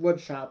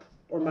 wood shop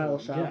or metal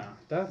shop. Yeah,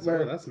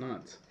 that's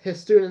nuts. His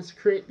students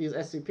create these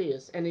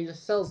SCPs, and he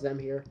just sells them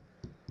here.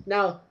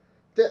 Now,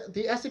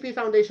 the SCP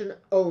Foundation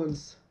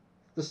owns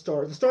the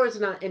store. The store is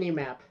not any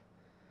map,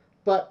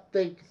 but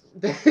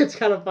it's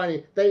kind of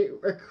funny. They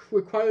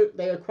acquired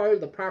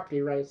the property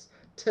rights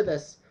to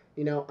this,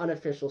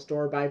 unofficial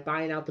store by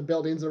buying out the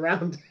buildings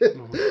around it.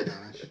 Oh my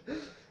gosh.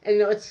 And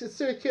it's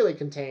securely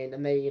contained,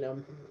 and they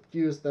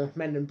use the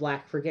Men in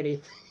Black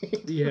forgetting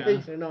thing to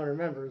make sure no one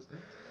remembers.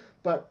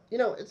 But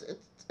it's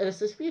an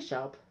SCP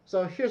shop.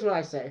 So here's what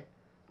I say.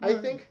 I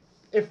think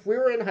if we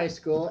were in high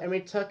school and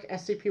we took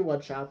SCP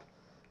Woodshop,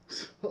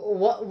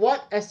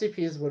 what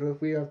SCPs would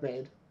we have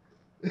made?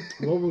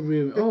 What would we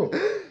have... Oh.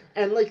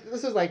 And,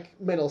 this is,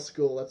 middle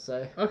school, let's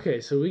say. Okay,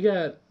 so we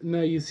got...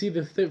 Now, you see,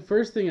 the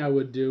first thing I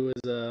would do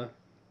is,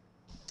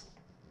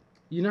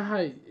 you know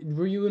how...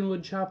 Were you in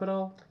wood shop at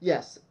all?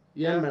 Yes.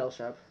 Yeah? And metal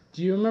shop.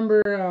 Do you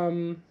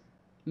remember,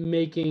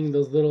 making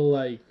those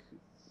little,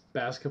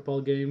 basketball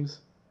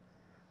games?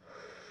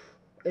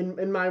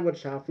 In my wood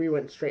shop, we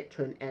went straight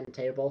to an end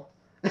table.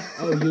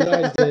 Oh, you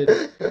guys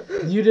did...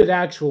 You did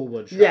actual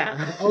wood shop?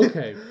 Yeah.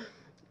 Okay.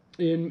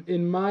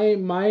 In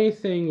my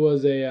thing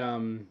was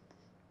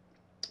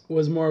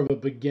was more of a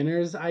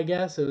beginner's, I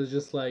guess. It was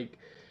just it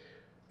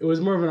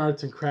was more of an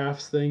arts and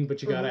crafts thing,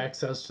 but you got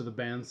access to the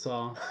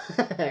bandsaw.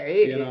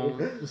 Hey.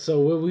 So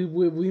what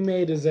we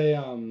made is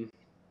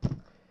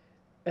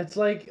it's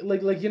like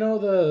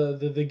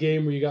the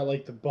game where you got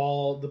the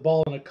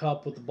ball in a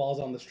cup with the balls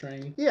on the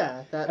string.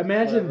 Yeah, that.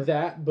 Imagine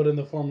that, but in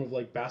the form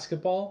of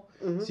basketball.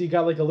 Mm-hmm. So you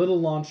got a little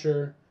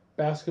launcher,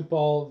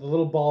 basketball. The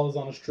little ball is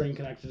on a string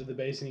connected to the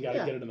base, and you got to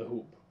get it in the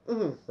hoop.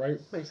 Mm-hmm. Right.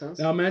 Makes sense.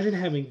 Now imagine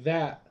having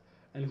that.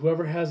 And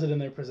whoever has it in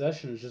their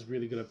possession is just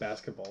really good at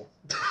basketball.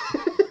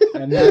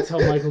 And that's how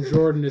Michael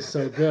Jordan is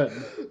so good.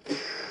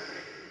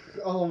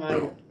 Oh my.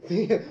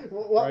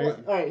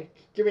 All right,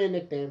 give me a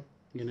nickname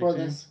for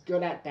this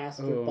good at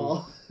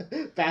basketball.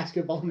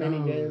 Basketball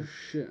minigame.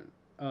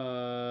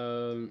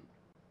 Oh,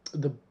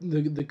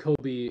 shit. The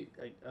Kobe.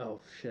 Oh,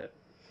 shit.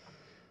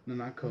 No,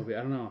 not Kobe.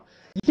 I don't know.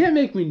 You can't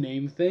make me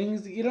name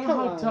things. You know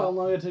how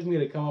long it took me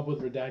to come up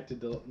with Redacted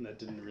Delights? That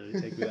didn't really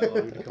take me that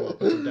long to come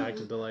up with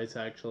Redacted Delights,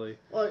 actually.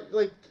 Well,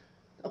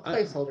 a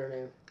placeholder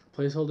name.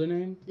 Placeholder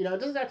name? It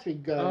doesn't have to be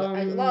good.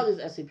 A lot of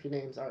these SCP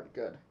names aren't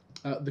good.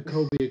 The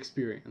Kobe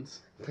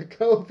Experience. The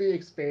Kobe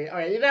Experience. All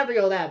right, you never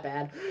go that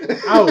bad.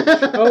 Ouch.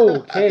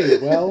 Okay,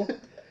 well,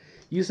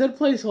 you said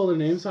placeholder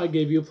name, so I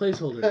gave you a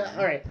placeholder name.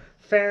 All right,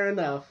 fair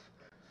enough.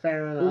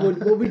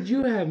 What would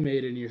you have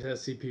made in your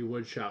SCP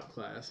Woodshop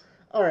class?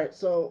 All right,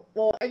 so,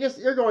 I guess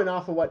you're going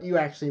off of what you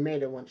actually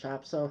made in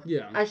Woodshop, so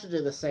yeah. I should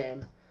do the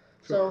same.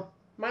 Sure. So,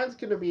 mine's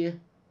going to be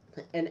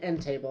an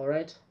end table,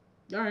 right?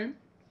 All right.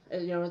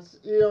 And, it's,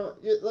 you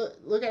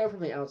look at it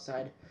from the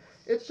outside.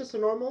 It's just a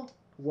normal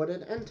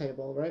wooden end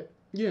table, right?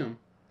 Yeah.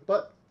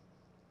 But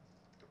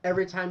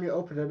every time you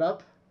open it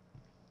up,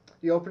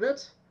 you open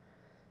it,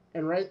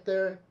 and right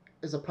there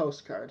is a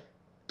postcard.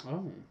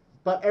 Oh.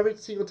 But every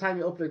single time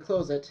you open or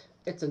close it,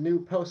 it's a new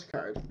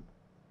postcard.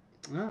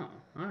 Oh,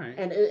 all right.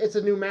 And it's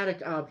a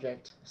pneumatic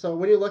object. So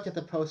when you look at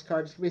the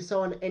postcard, it's going to be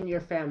someone in your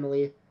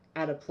family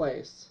at a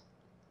place.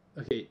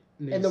 Okay,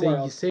 in the world.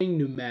 You're saying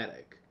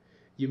pneumatic.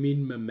 You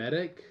mean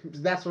mimetic?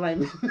 That's what I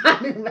mean.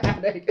 Not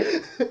pneumatic.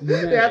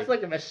 Pneumatic. Yeah, it's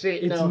like a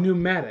machine. It's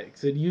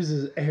pneumatics. It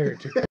uses air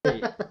to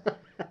create.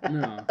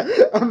 No.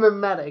 A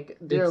mimetic,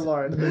 dear it's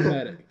Lord.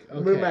 Mimetic.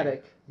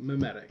 Okay.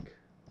 Mimetic.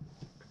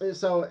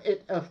 So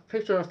a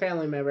picture of a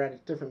family member at a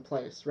different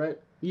place, right?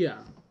 Yeah.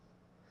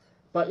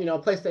 But a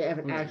place they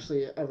haven't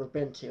actually ever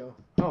been to.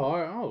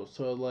 Oh,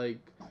 so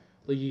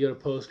you get a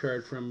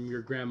postcard from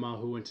your grandma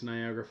who went to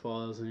Niagara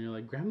Falls, and you're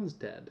like, Grandma's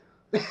dead.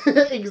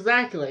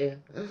 Exactly.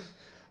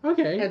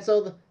 Okay. And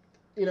so the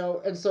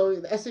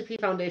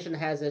SCP Foundation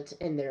has it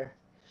in there.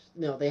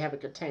 They have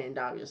it contained,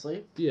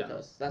 obviously. Yeah.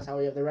 Because that's how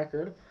we have the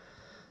record.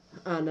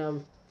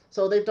 And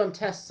so they've done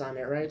tests on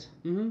it, right?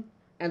 Mm-hmm.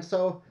 And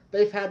so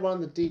they've had one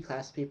of the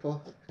D-class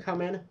people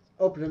come in,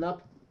 open it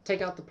up,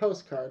 take out the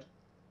postcard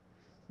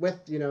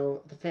with,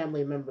 the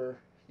family member,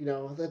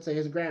 let's say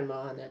his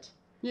grandma on it.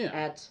 Yeah.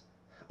 At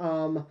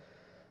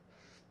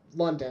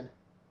London.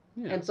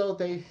 Yeah. And so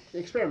they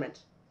experiment.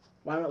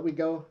 Why don't we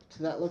go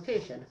to that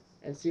location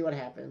and see what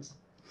happens?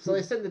 So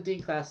they send the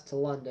D-class to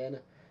London,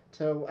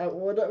 to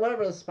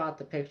whatever the spot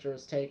the picture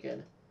is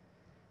taken.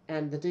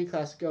 And the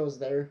D-class goes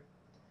there,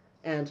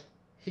 and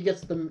he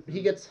gets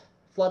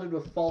flooded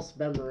with false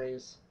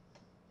memories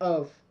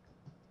of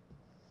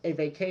a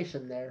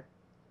vacation there.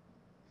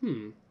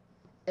 And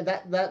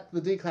that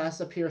the D-class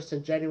appears to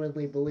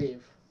genuinely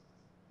believe.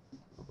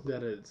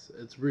 That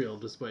it's real,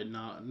 despite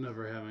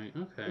never having...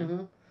 Okay.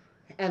 Mm-hmm.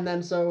 And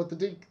then so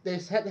they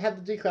have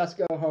the D-class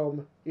go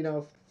home,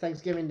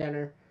 Thanksgiving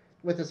dinner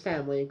with his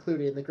family,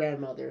 including the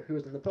grandmother who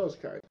was in the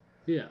postcard.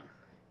 Yeah.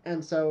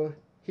 And so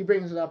he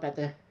brings it up at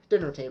the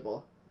dinner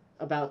table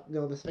about,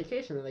 this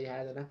vacation that they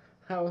had and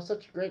how it was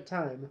such a great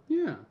time.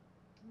 Yeah.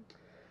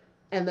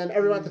 And then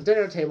everyone at the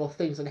dinner table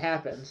thinks it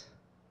happened.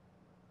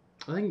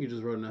 I think you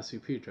just wrote an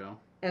SCP, Joe.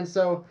 And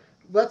so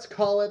let's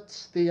call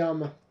it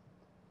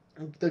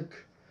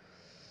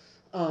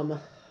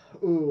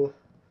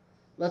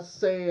let's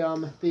say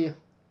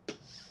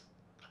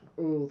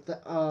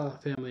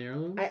Family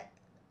heirloom?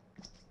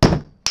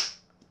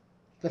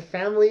 The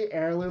family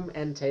heirloom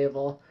end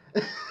table.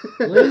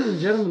 Ladies and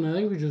gentlemen, I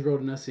think we just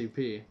wrote an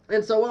SCP.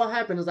 And so what'll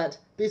happen is that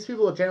these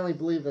people will generally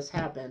believe this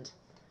happened,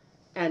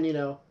 and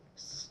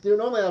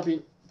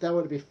normally that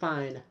would be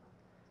fine.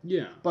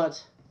 Yeah.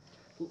 But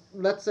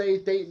let's say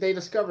they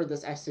discovered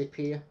this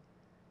SCP.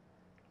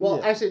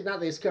 Well, actually, not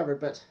they discovered,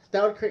 but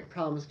that would create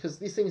problems because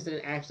these things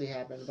didn't actually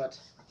happen, but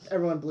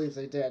everyone believes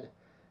they did.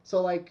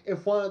 So, like,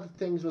 if one of the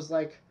things was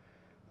like,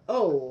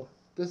 oh,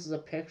 this is a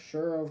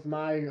picture of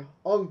my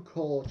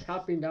uncle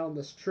chopping down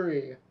this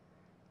tree,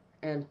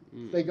 and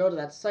they go to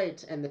that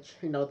site and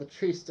the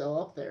tree's still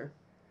up there.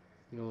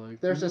 You're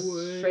like, there's just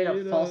straight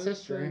up false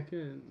history.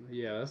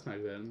 Yeah, that's not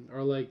good.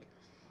 Or like,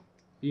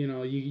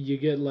 you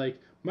get like,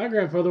 my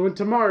grandfather went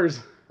to Mars.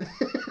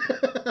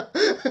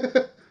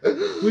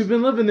 We've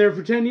been living there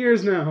for 10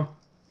 years now.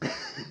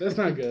 That's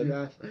not good.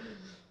 Gosh.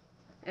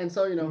 And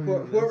so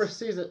whoever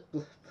sees it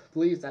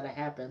believes that it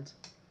happened.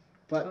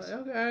 But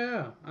okay,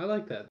 yeah, I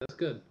like that. That's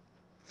good.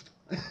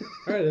 All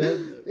right,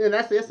 and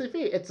that's the SCP.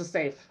 It's a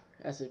safe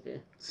SCP.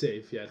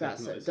 Safe, yeah,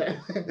 definitely safe.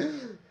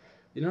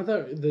 You know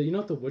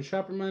what the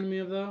woodshop reminded me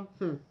of though?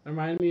 It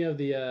reminded me of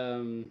the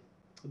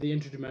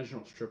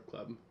interdimensional strip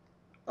club.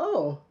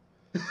 Oh,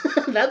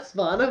 that's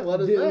fun.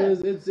 What is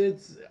that?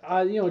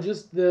 It's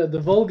just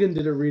the Vulgan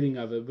did a reading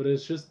of it, but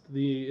it's just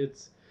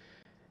it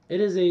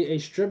is a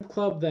strip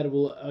club that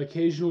will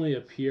occasionally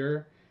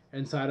appear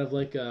inside of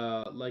like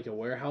a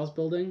warehouse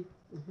building,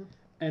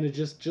 and it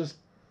just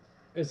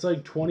it's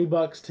like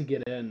 $20 to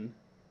get in,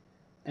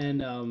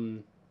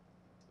 and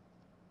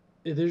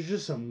there's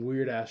just some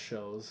weird ass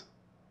shows.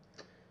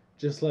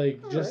 Just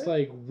like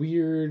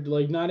weird,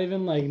 like not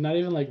even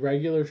like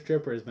regular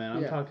strippers, man.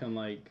 I'm talking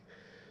like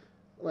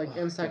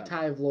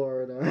Insective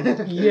Lord or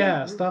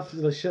yeah, stuff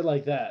like shit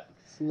like that.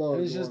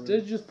 It's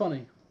just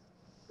funny.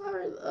 All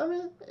right, I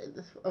mean,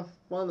 it's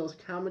one of those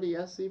comedy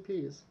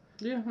SCPs.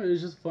 Yeah, it was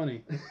just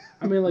funny.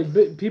 I mean,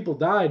 like people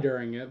die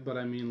during it, but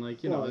I mean,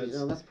 like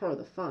that's part of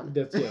the fun.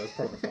 That's part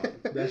of the fun.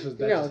 That's just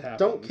happens.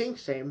 Don't kink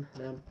shame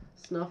them.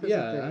 Snuff is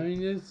a thing. I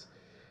mean, it's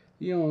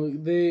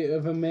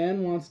if a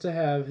man wants to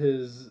have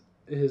his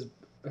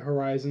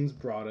horizons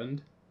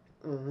broadened.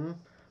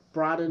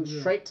 Broadened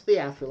straight to the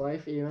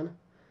afterlife, even.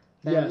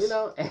 Then, yes.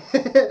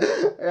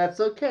 That's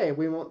okay.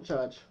 We won't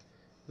judge.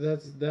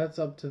 That's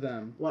up to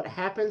them. What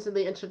happens in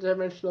the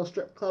interdimensional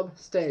strip club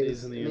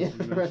stays in the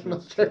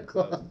interdimensional strip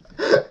club.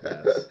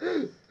 Yes.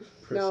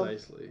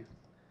 Precisely.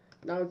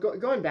 Now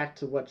going back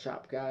to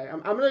Woodshop Guy,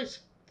 I'm gonna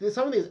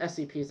some of these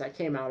SCPs that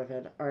came out of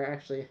it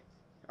are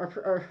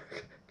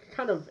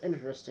kind of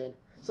interesting.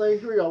 So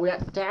here we go. We got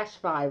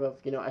 -5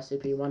 of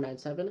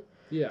SCP-197.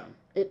 Yeah.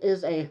 It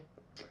is an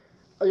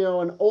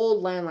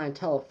old landline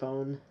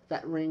telephone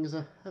that rings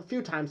a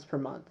few times per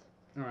month.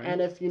 All right.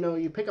 And if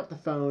you pick up the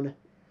phone,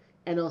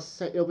 and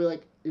it'll be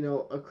like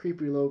a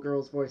creepy little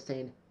girl's voice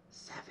saying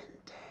 7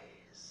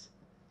 days.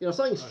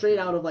 Something straight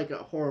out of like a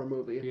horror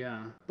movie.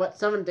 Yeah. But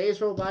 7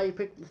 days roll by, you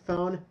pick up the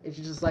phone, and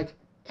she's just like,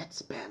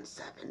 it's been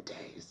 7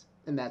 days,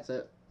 and that's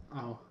it.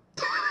 Oh.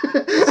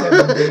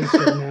 7 days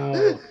from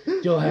now,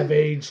 you'll have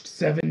aged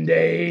 7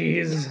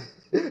 days.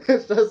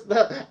 It's just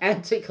the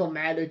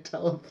anticlimactic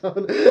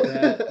telephone.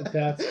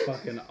 That's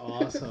fucking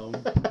awesome.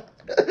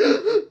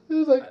 He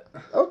was like,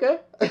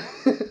 okay.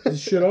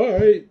 Shit,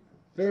 alright.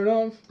 Fair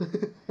enough.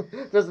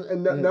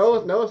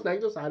 No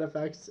negative side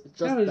effects. It's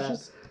just it's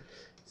just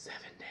 7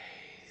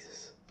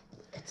 days.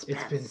 It's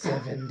been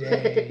 7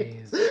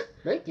 days.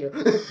 Thank you.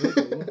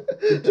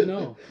 Good to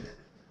know.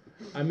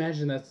 I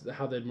imagine that's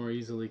how they'd more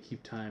easily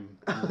keep time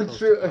in the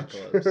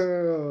post-apocalypse.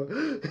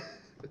 True.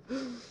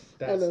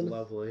 That's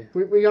lovely.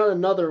 We got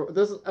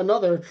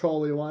another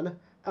trolly one.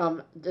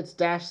 It's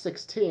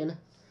 -16,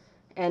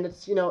 and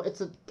it's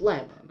it's a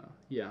lamp.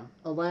 Yeah.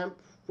 A lamp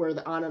where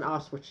the on and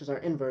off switches are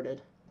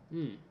inverted.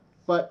 Mm.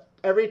 But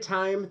every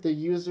time the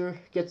user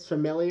gets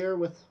familiar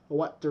with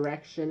what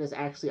direction is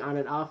actually on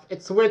and off,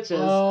 it switches.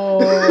 Oh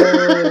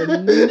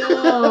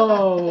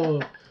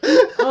no!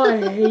 Oh, I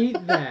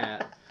hate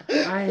that.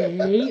 I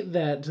hate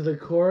that to the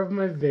core of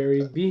my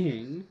very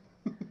being.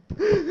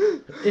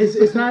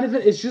 It's not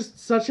even. It's just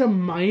such a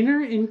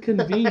minor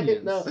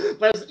inconvenience. No,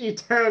 but it's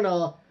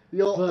eternal.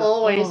 You'll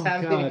always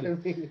have the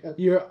inconvenience.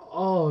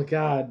 Oh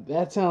god,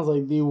 that sounds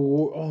like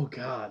oh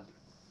god.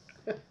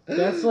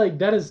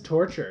 That is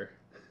torture.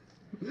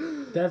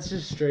 That's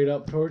just straight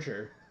up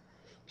torture.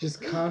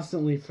 Just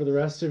constantly for the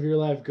rest of your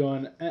life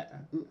going, oh,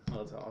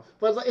 it's off.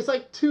 But it's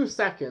like 2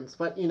 seconds,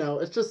 but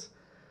it's just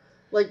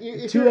like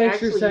if 2 you're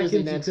extra actually seconds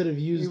using you could have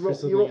used for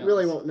something you else.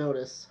 really won't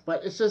notice.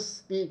 But it's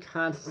just the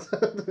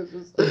constant.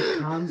 The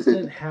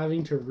constant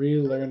having to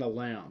relearn a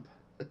lamp.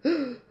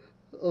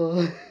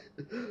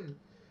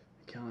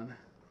 God.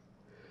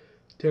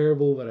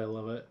 Terrible, but I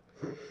love it.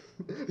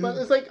 But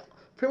it's like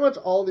pretty much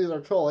all these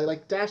are troll.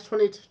 Like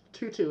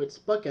 -22, it's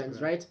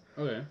bookends, right?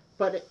 Okay.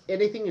 But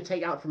anything you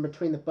take out from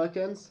between the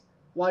bookends,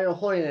 while you're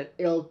holding it,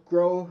 it'll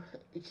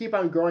keep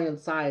on growing in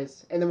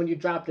size, and then when you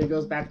drop it, it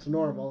goes back to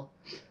normal.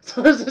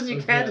 So it's just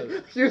you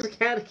just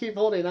can't keep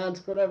holding on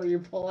to whatever you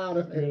pull out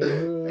of it,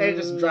 and it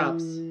just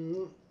drops.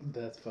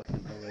 That's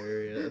fucking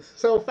hilarious.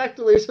 So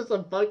effectively, it's just a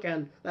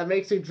bookend that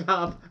makes you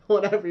drop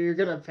whatever you're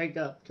gonna pick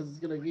up because it's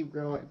gonna keep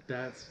growing.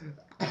 That's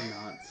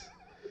nuts.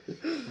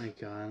 My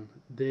God,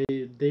 they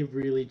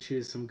really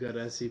choose some good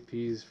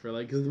SCPs for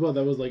like, cause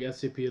that was like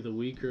SCP of the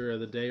week or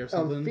the day or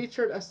something.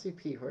 Featured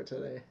SCP for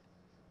today.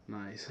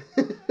 Nice.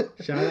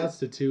 Shoutouts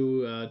to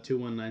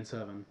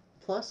 2197.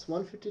 Plus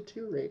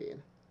 152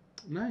 rating.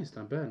 Nice,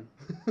 not bad.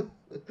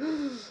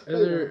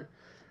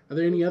 Are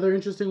there any other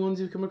interesting ones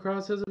you've come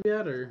across as of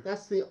yet, or?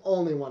 That's the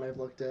only one I've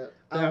looked at.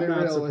 I'm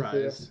not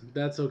surprised.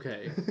 That's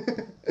okay.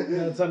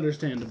 That's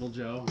understandable,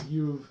 Joe.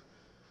 You've,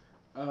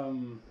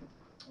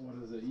 what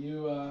is it?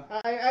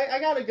 I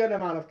got a good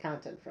amount of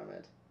content from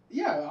it.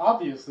 Yeah,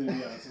 obviously,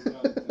 yes.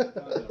 Content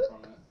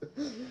from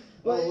it.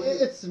 Well,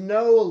 it's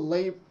no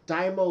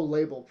Dymo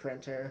label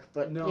printer,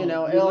 but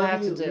no, it'll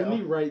have to do. Let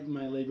me write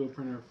my label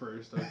printer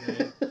first,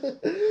 okay?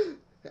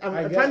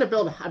 I'm trying to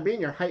build. I'm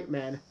being your hype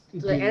man.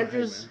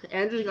 Andrew's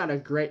got a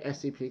great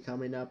SCP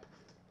coming up.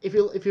 If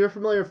you're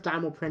familiar with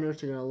Dymo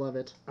printers, you're gonna love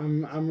it.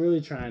 I'm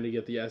really trying to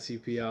get the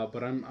SCP out,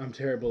 but I'm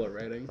terrible at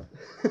writing.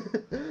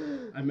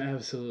 I'm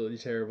absolutely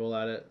terrible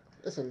at it.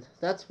 Listen,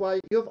 that's why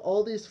you have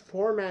all these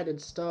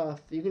formatted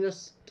stuff. You can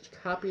just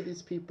copy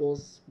these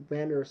people's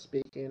manner of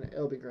speaking.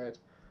 It'll be great.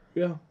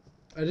 Yeah,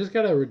 I just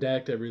gotta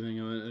redact everything,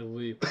 and it'll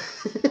be.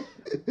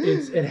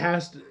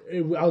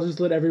 I'll just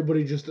let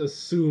everybody just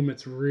assume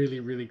it's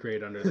really, really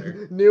great under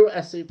there. New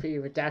SCP,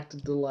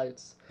 Redacted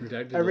Delights.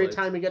 Every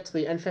time you get to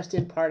the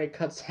interesting part, it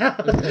cuts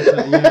out.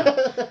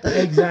 Yeah,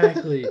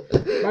 exactly.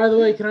 By the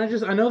way,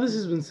 I know this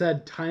has been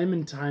said time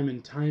and time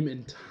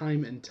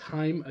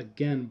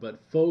again, but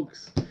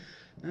folks,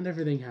 not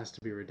everything has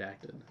to be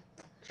redacted.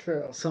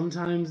 True.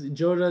 Sometimes,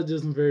 Joda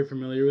isn't very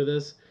familiar with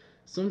this,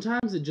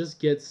 sometimes it just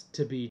gets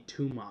to be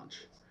too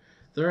much.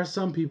 There are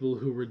some people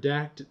who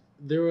redact.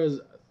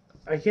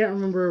 I can't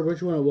remember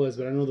which one it was,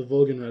 but I know the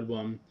Vulcan read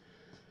one.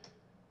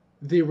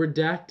 They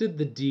redacted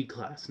the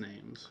D-class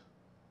names.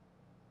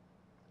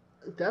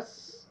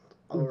 That's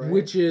alright.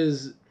 Which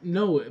is,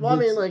 no. Well, I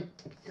mean, like,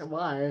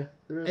 why?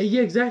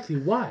 Yeah, exactly,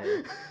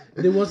 why?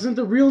 It wasn't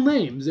the real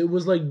names. It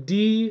was like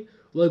D,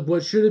 like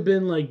what should have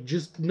been like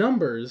just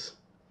numbers.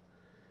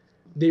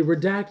 They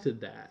redacted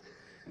that.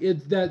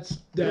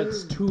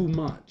 That's too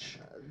much.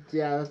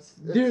 Yeah,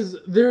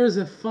 there is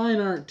a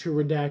fine art to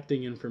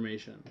redacting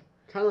information.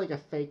 Kind of like a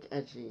fake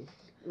edgy,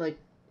 like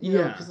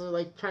because they're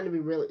like trying to be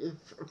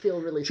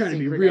feel really trying to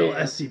be real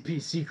SCP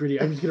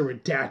secrety. I'm just gonna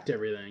redact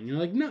everything. You're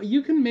like, no,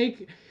 you can.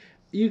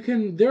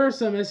 There are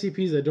some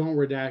SCPs that don't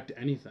redact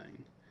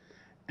anything,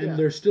 and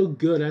they're still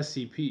good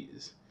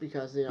SCPs.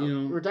 Because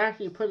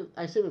redacting,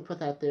 I assume you put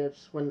that there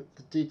just when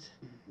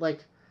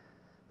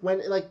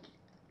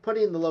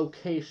putting the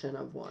location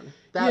of one.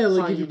 That's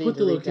if you put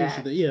the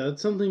location.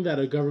 That's something that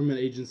a government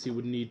agency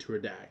would need to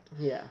redact.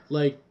 Yeah.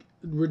 Like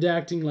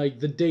redacting like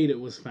the date it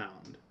was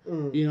found.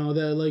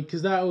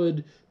 Because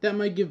that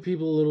might give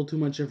people a little too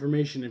much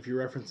information if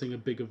you're referencing a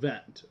big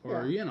event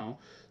or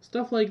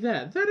stuff like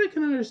that. That I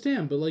can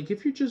understand, but like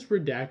if you're just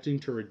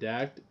redacting to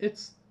redact,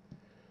 it's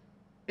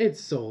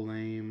so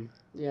lame.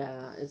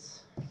 Yeah,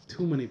 it's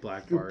too many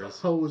black bars.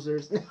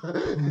 Posers.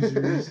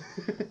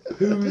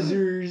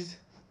 Posers.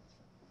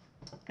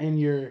 And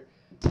your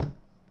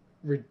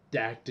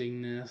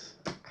redactingness.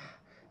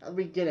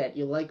 We get it.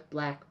 You like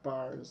black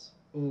bars.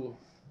 Ooh.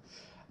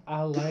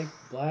 I like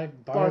black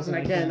bars and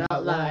I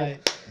cannot lie.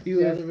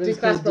 These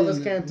class brothers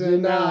can't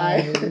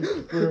deny.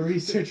 When a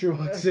researcher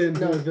walks in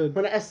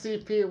when an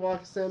SCP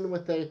walks in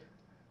with a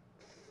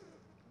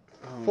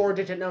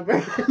 4-digit number.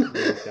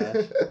 Oh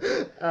gosh.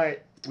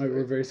 Alright.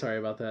 We're very sorry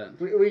about that.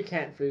 We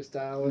can't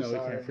freestyle. We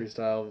can't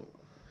freestyle.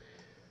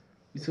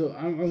 So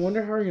I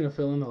wonder how we're gonna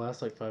fill in the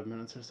last 5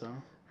 minutes or so.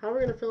 How are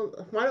we gonna fill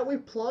in? Why don't we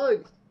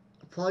plug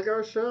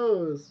our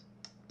shows?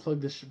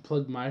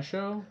 Plug my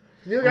show?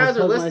 You guys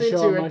are listening to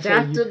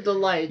Redacted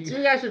Delights.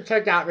 You guys should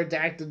check out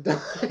Redacted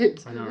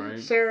Delights. I know, right?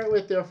 Share it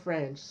with your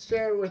friends.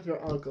 Share it with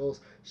your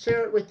uncles.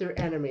 Share it with your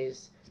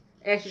enemies.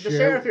 Actually, just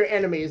share it with your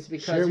enemies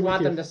because you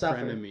want them to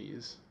suffer.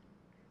 Frenemies.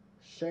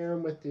 Share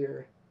them with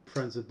your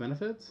friends with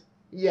benefits.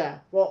 Yeah,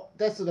 well,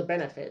 that's the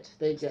benefit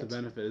they get. The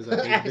benefit is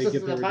that they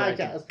get the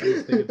podcast.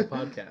 They get the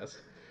podcast.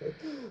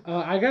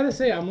 I gotta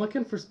say, I'm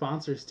looking for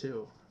sponsors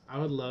too. I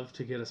would love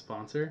to get a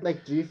sponsor.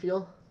 Like G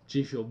Fuel.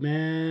 G Fuel,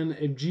 man!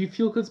 If G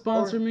Fuel could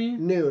sponsor me,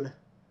 Noon.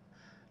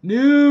 I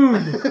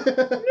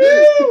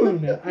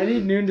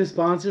need Noon to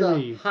sponsor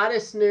me.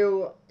 Hottest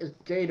new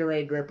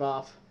Gatorade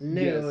ripoff.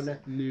 Noon. Yes,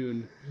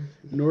 Noon.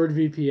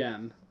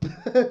 NordVPN.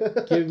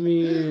 Give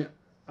me.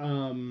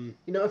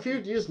 If you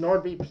use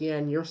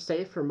NordVPN, you're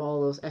safe from all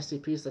those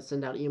SCPs that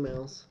send out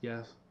emails.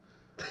 Yes.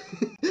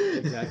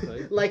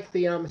 Exactly. Like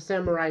the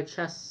samurai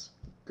chess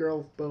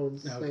girl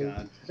bones thing. Oh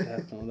god,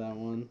 definitely that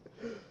one.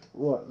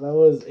 What? That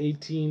was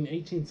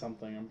 18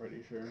 something, I'm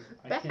pretty sure.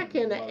 Back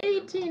in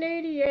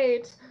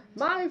 1888,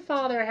 my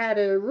father had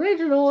an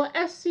original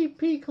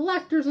SCP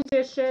Collector's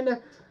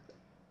Edition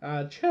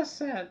chess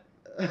set.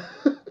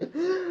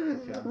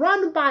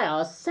 Run by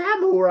a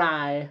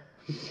samurai.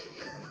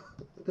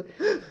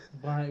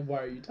 Why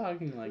are you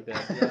talking like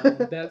that,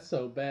 Joe? That's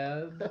so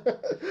bad.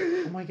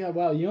 Oh my god,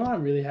 wow. You know what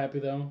I'm really happy,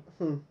 though?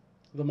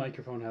 The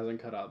microphone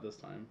hasn't cut out this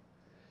time.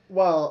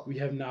 Well... We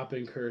have not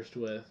been cursed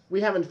with...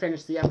 We haven't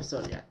finished the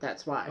episode yet,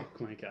 that's why. Oh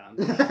my god.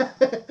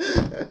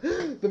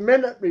 The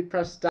minute we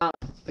press stop,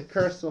 the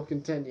curse will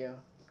continue.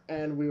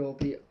 And we will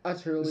be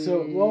utterly...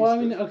 So, well, I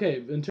mean, okay,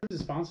 in terms of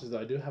sponsors, though,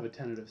 I do have a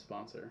tentative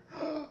sponsor.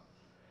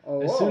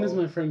 Oh, as soon as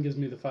my friend gives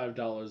me the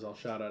 $5, I'll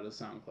shout out a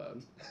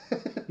SoundCloud.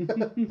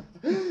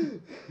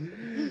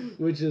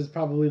 Which is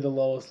probably the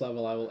lowest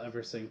level I will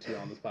ever sing to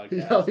on this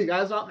podcast. Yo, you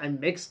guys want my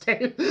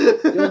mixtape?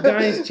 Yo,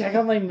 guys, check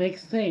out my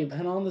mixtape.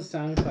 Head on the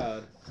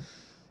SoundCloud.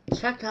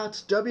 Check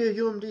out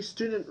WUMD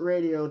Student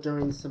Radio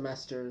during the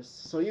semesters,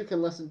 so you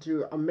can listen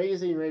to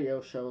amazing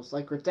radio shows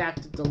like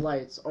Redacted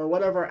Delights or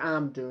whatever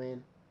I'm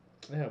doing.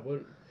 Yeah,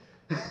 what...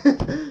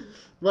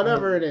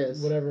 Whatever it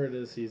is. Whatever it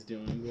is he's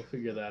doing. We'll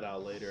figure that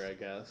out later, I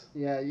guess.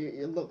 Yeah,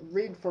 you look,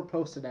 read for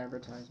posted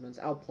advertisements.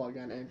 I'll plug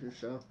on Andrew's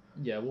show.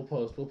 Yeah, we'll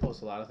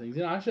post a lot of things.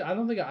 You know, actually, I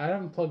don't think I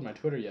haven't plugged my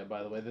Twitter yet,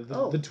 by the way.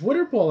 The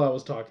Twitter poll I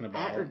was talking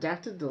about. At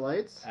Redacted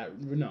Delights? At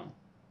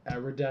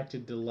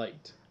Redacted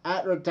Delight.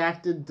 At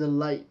Redacted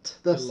Delight.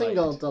 The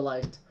single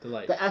delight.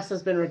 Delight. The S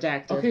has been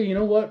redacted. Okay, you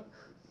know what?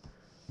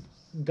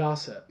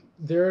 Gossip.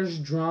 There's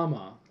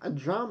drama. A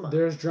drama.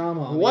 There's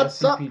drama on What's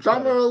the up, SCP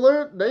Drama Twitter.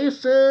 Alert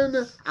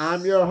Nation?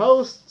 I'm your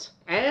host,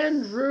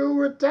 Andrew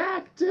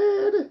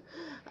Redacted.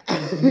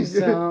 You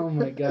sound, oh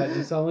my god,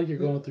 you sound like you're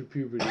going through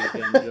puberty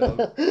again,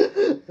 Joe.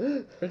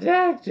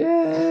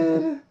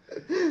 Redacted!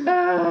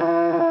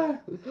 Ah!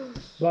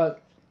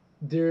 But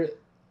the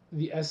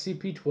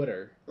SCP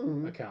Twitter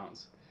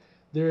accounts,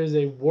 there is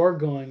a war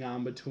going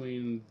on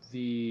between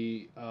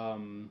the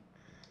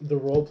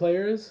role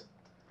players.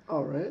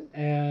 All right.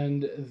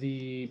 And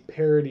the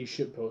parody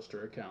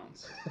shitposter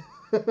accounts.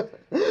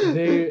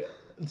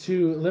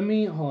 Let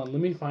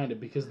me find it,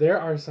 because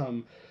there's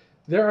some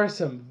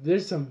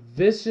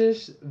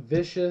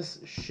vicious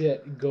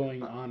shit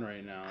going on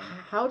right now.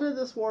 How did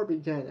this war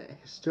begin,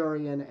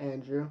 historian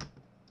Andrew?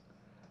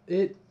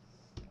 I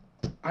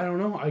don't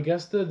know. I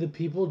guess the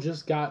people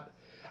just got.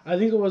 I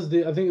think there was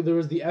the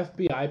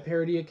FBI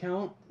parody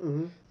account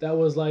that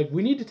was like,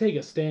 we need to take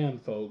a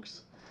stand,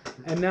 folks.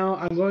 And now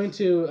I'm going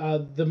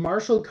to the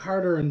Marshall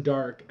Carter and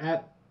Dark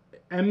at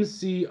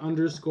MC_and_D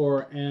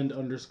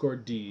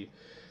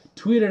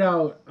tweeted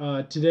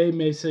out today,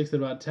 May 6th, at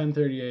about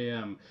 10:30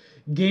 a.m.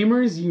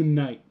 Gamers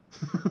unite.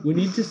 We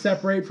need to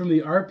separate from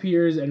the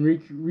RPers and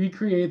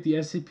recreate the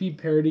SCP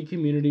parody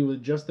community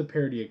with just the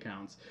parody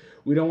accounts.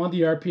 We don't want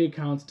the RP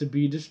accounts to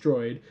be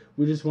destroyed.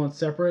 We just want to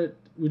separate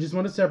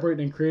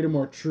and create a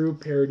more true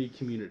parody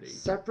community.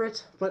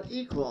 Separate but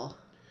equal.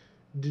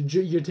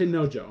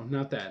 No, Joe,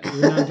 not that.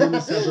 We're not doing the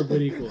separate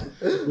but equal.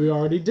 We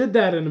already did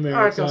that in America.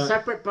 Alright, so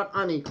separate but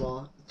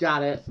unequal.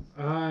 Got it.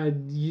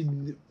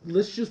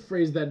 Let's just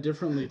phrase that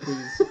differently,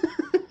 please.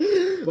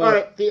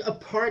 Alright, the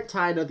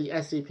apartheid of the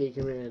SCP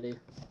community.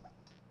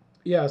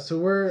 Yeah,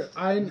 so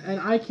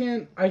I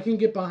can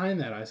get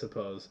behind that, I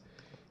suppose.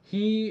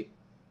 The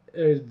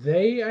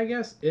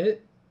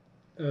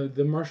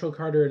Marshall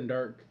Carter and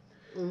Dark.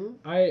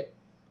 I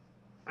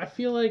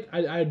feel like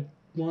I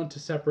want to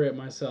separate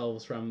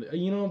myself from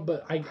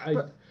but I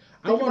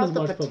want as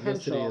much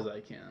publicity as I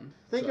can.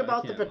 Think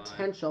about the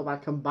potential by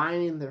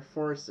combining their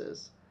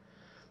forces.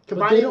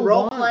 Combining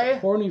roleplay,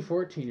 horny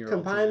 14-year-olds.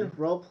 Combine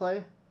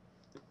roleplay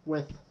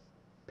with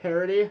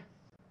parody.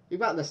 You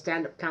got the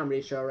stand-up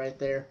comedy show right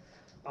there.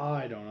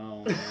 I don't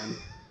know,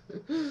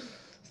 man.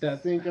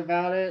 Think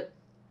about it.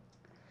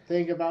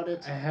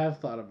 I have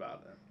thought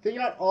about it. Think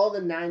about all the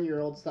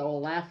 9-year-olds that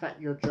will laugh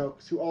at your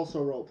jokes who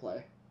also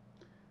roleplay.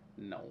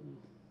 No.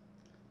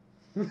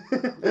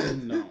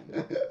 No.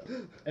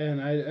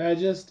 And I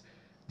just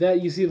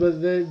that you see,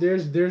 but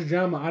there's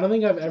drama. I don't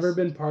think I've ever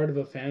been part of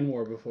a fan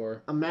war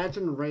before.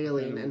 Imagine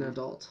railing an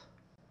adult.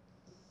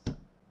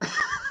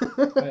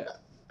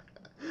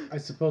 I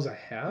suppose I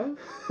have.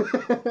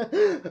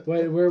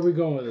 Wait, where are we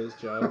going with this,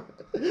 Joe?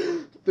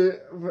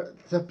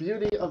 The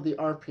beauty of the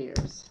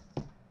RPers.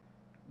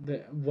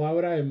 Why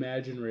would I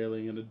imagine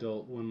railing an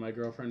adult when my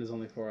girlfriend is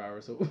only 4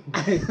 hours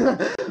away?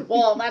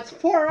 Well, that's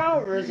 4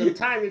 hours of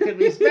time you could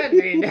be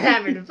spending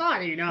having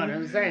fun, you know what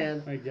I'm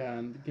saying? My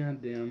God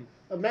damn.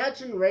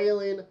 Imagine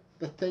railing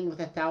the thing with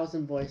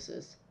 1,000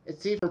 voices.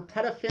 It's either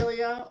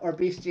pedophilia or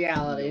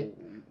bestiality.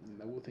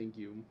 No, thank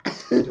you. I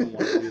don't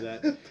want to do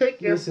that. Pick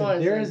your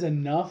poison. There is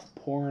enough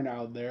porn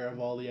out there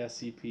of all the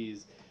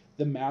SCPs.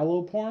 The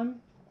Mallow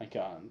porn? My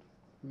God.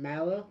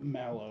 Mallow.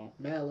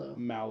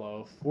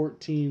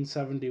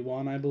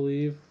 1471, I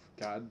believe.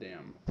 God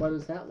damn. What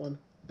is that one?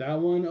 That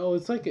one? Oh,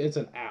 it's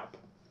an app.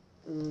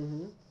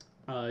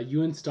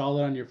 You install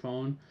it on your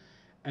phone,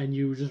 and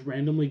you just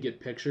randomly get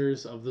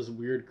pictures of this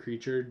weird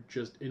creature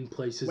just in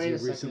places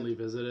you've recently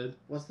visited.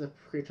 What's the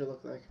creature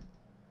look like?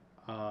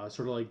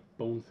 Sort of like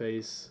bone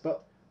face.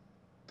 But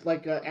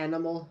like an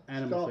animal?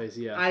 Animal face,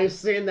 yeah. I've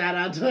seen that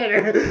on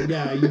Twitter.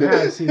 Yeah, you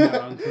have seen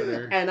that on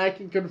Twitter. And I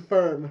can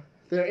confirm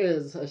there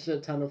is a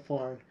shit ton of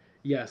porn.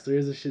 Yes, there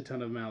is a shit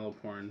ton of Mallow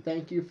porn.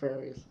 Thank you,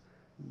 furries.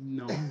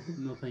 No,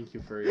 thank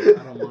you, furry.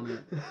 I don't want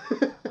it.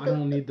 I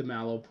don't need the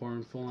mallow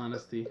porn, full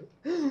honesty.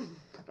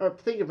 Or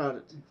think about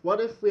it. What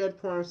if we had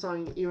porn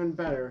song even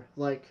better,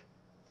 like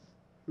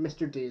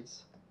Mr.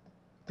 Deeds?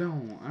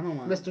 No, I don't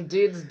want Mr.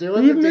 Deeds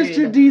doing Leave the Mr.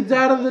 deed. Deeds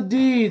out of the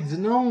deeds.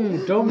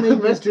 No, don't make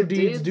Mr.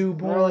 Deeds do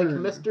porn. More like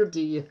Mr.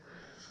 D.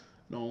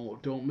 No,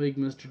 don't make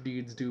Mr.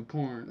 Deeds do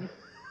porn.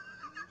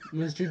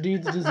 Mr.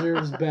 Deeds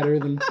deserves better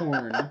than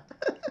porn.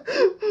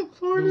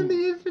 Porn in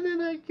the infinite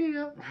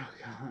IKEA. Oh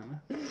God.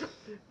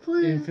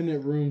 Please. Infinite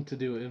room to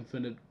do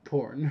infinite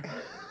porn.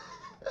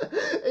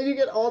 And you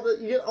get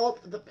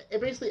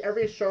basically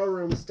every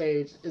showroom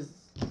stage is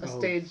a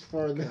stage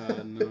for the.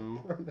 God,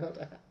 no. For no to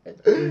happen.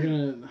 We're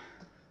gonna.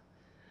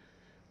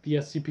 The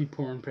SCP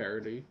porn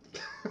parody.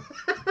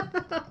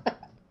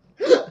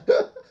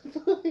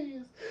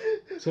 Please.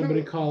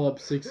 Somebody call up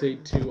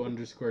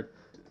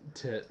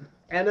 682_tit.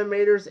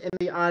 Animators in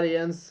the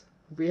audience,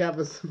 we have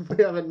a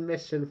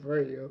mission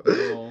for you.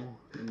 No.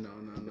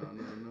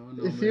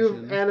 If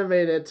you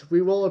animate it,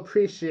 we will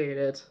appreciate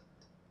it.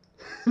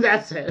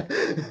 That's it.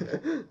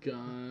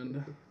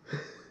 God.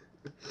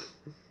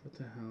 What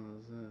the hell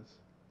is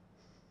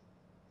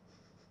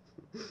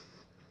this?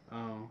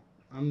 Oh,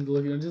 I'm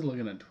just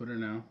looking at Twitter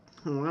now.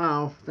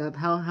 Wow,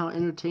 how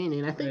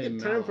entertaining! I think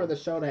it's time for the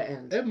show to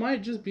end. It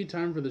might just be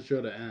time for the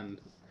show to end.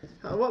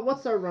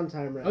 What's our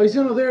runtime right now?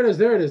 Oh, no, there it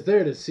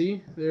is.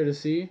 See? Here.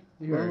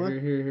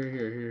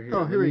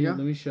 Oh, here we go. Let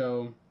me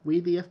show. We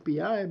the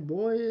FBI,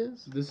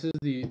 boys. This is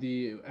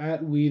the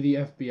at We the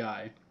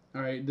FBI.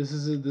 All right, this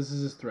is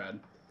his thread.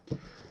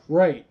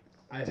 Right,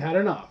 I've had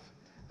enough.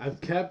 I've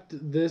kept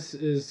this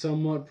is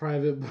somewhat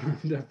private, but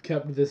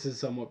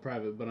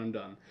I'm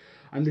done.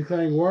 I'm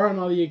declaring war on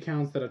all the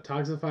accounts that have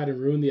toxified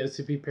and ruined the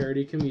SCP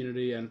parody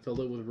community and filled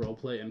it with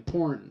roleplay and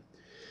porn.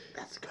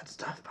 That's good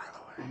stuff, by the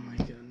way. Oh my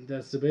god,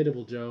 that's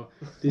debatable, Joe.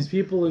 These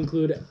people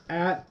include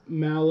at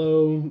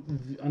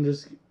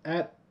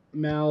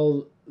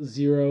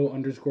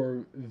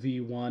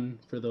Mal0_V1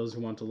 for those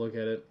who want to look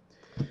at it,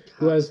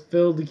 who has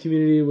filled the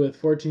community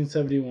with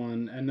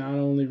 1471 and not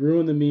only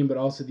ruined the meme but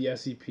also the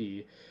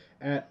SCP.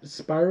 At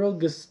Spiral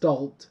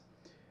Gestalt,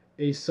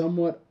 a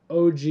somewhat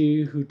OG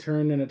who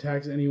turned and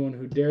attacks anyone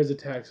who dares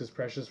attack his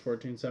precious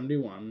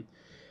 1471.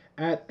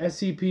 At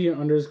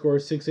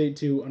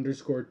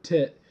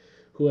SCP_682_tit,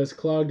 who has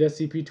clogged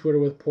SCP Twitter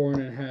with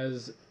porn and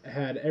has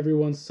had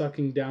everyone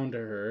sucking down to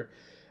her,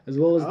 as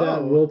well as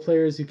that role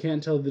players who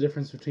can't tell the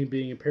difference between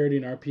being a parody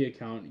and RP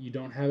account. You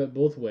don't have it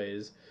both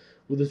ways.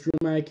 Will this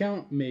ruin my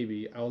account?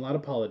 Maybe. I will not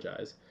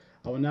apologize.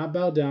 I will not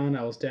bow down.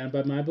 I will stand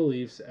by my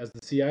beliefs. As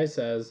the CI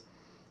says,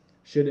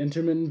 should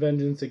intermittent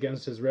vengeance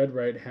against his red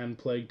right hand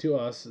plague to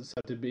us,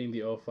 except it being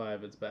the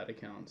 05, it's bad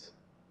accounts.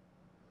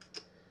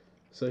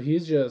 So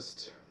he's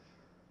just...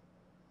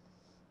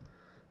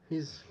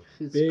 He's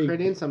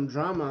creating some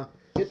drama.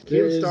 Get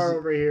Keemstar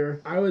over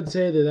here. I would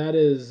say that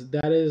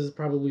is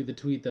probably the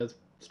tweet that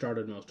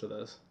started most of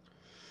this.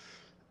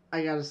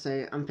 I gotta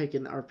say, I'm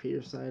picking the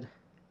RPer side.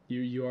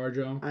 You are,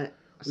 Joe?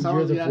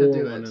 You're the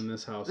poor one in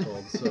this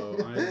household, so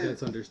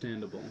that's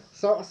understandable.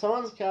 So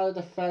someone's gotta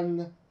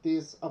defend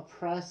these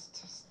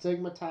oppressed,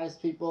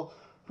 stigmatized people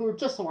who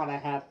just want to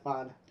have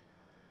fun.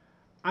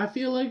 I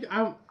feel like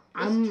I'm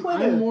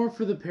more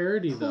for the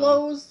parody, though.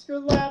 Close your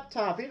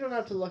laptop. You don't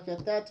have to look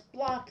at that.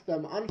 Block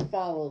them.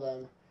 Unfollow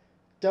them.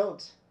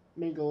 Don't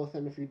mingle with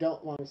them if you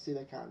don't want to see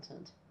the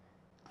content.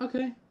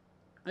 Okay.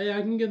 Yeah,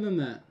 I can give them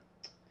that.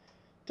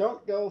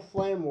 Don't go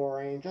flame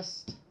warring.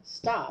 Just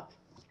stop.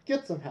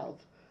 Get some help.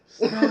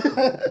 Stop.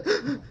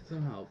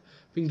 Some help.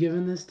 Been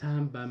given this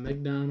time by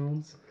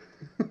McDonald's.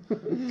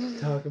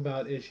 Talk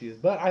about issues.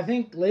 But I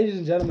think, ladies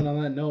and gentlemen,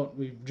 on that note,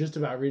 we've just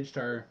about reached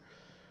our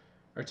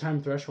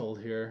time threshold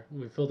here.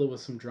 We filled it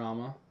with some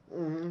drama.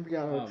 Mm-hmm. We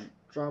got a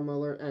drama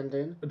alert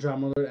ending. A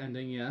drama alert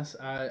ending, yes.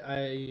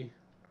 I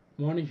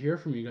want to hear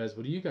from you guys.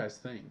 What do you guys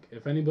think?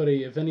 If any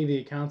of the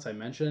accounts I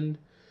mentioned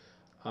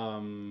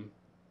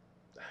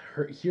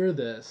hear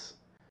this,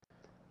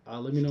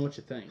 let me know what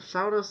you think.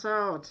 Shout us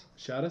out.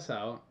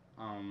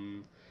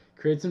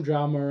 Create some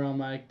drama around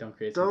Mike. Don't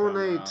create some drama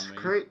around me. Donate.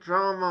 Create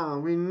drama.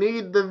 We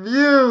need the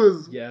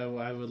views. Yeah,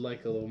 well, I would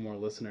like a little more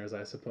listeners,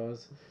 I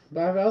suppose.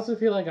 But I also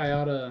feel like I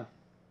ought to...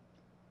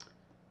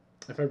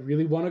 If I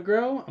really want to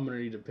grow, I'm going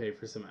to need to pay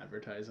for some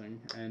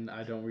advertising. And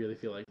I don't really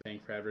feel like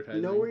paying for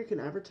advertising. You know where you can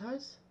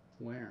advertise?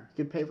 Where?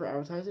 You can pay for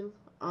advertising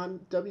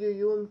on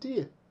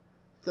WUMD,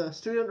 the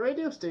student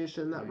radio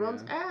station that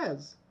runs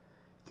ads.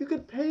 You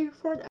could pay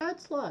for an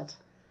ad slot.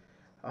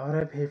 How would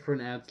I pay for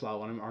an ad slot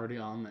when I'm already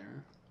on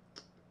there?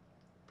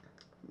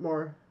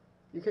 More.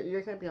 You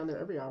can't be on there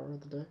every hour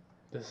of the day.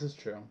 This is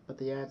true. But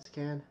the ads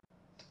can.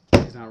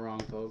 He's not wrong,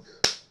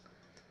 folks.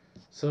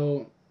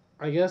 So,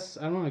 I guess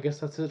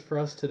that's it for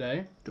us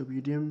today.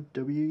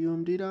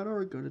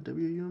 WUMD.org. Go to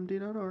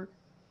WUMD.org.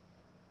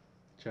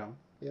 Joe?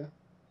 Yeah?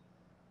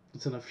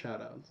 It's enough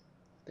shout-outs.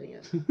 Dang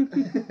it.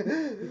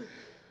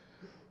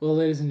 Well,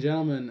 ladies and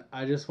gentlemen,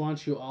 I just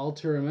want you all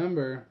to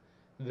remember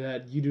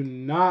that you do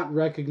not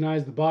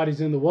recognize the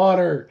bodies in the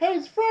water. Hey,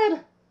 it's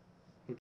Fred!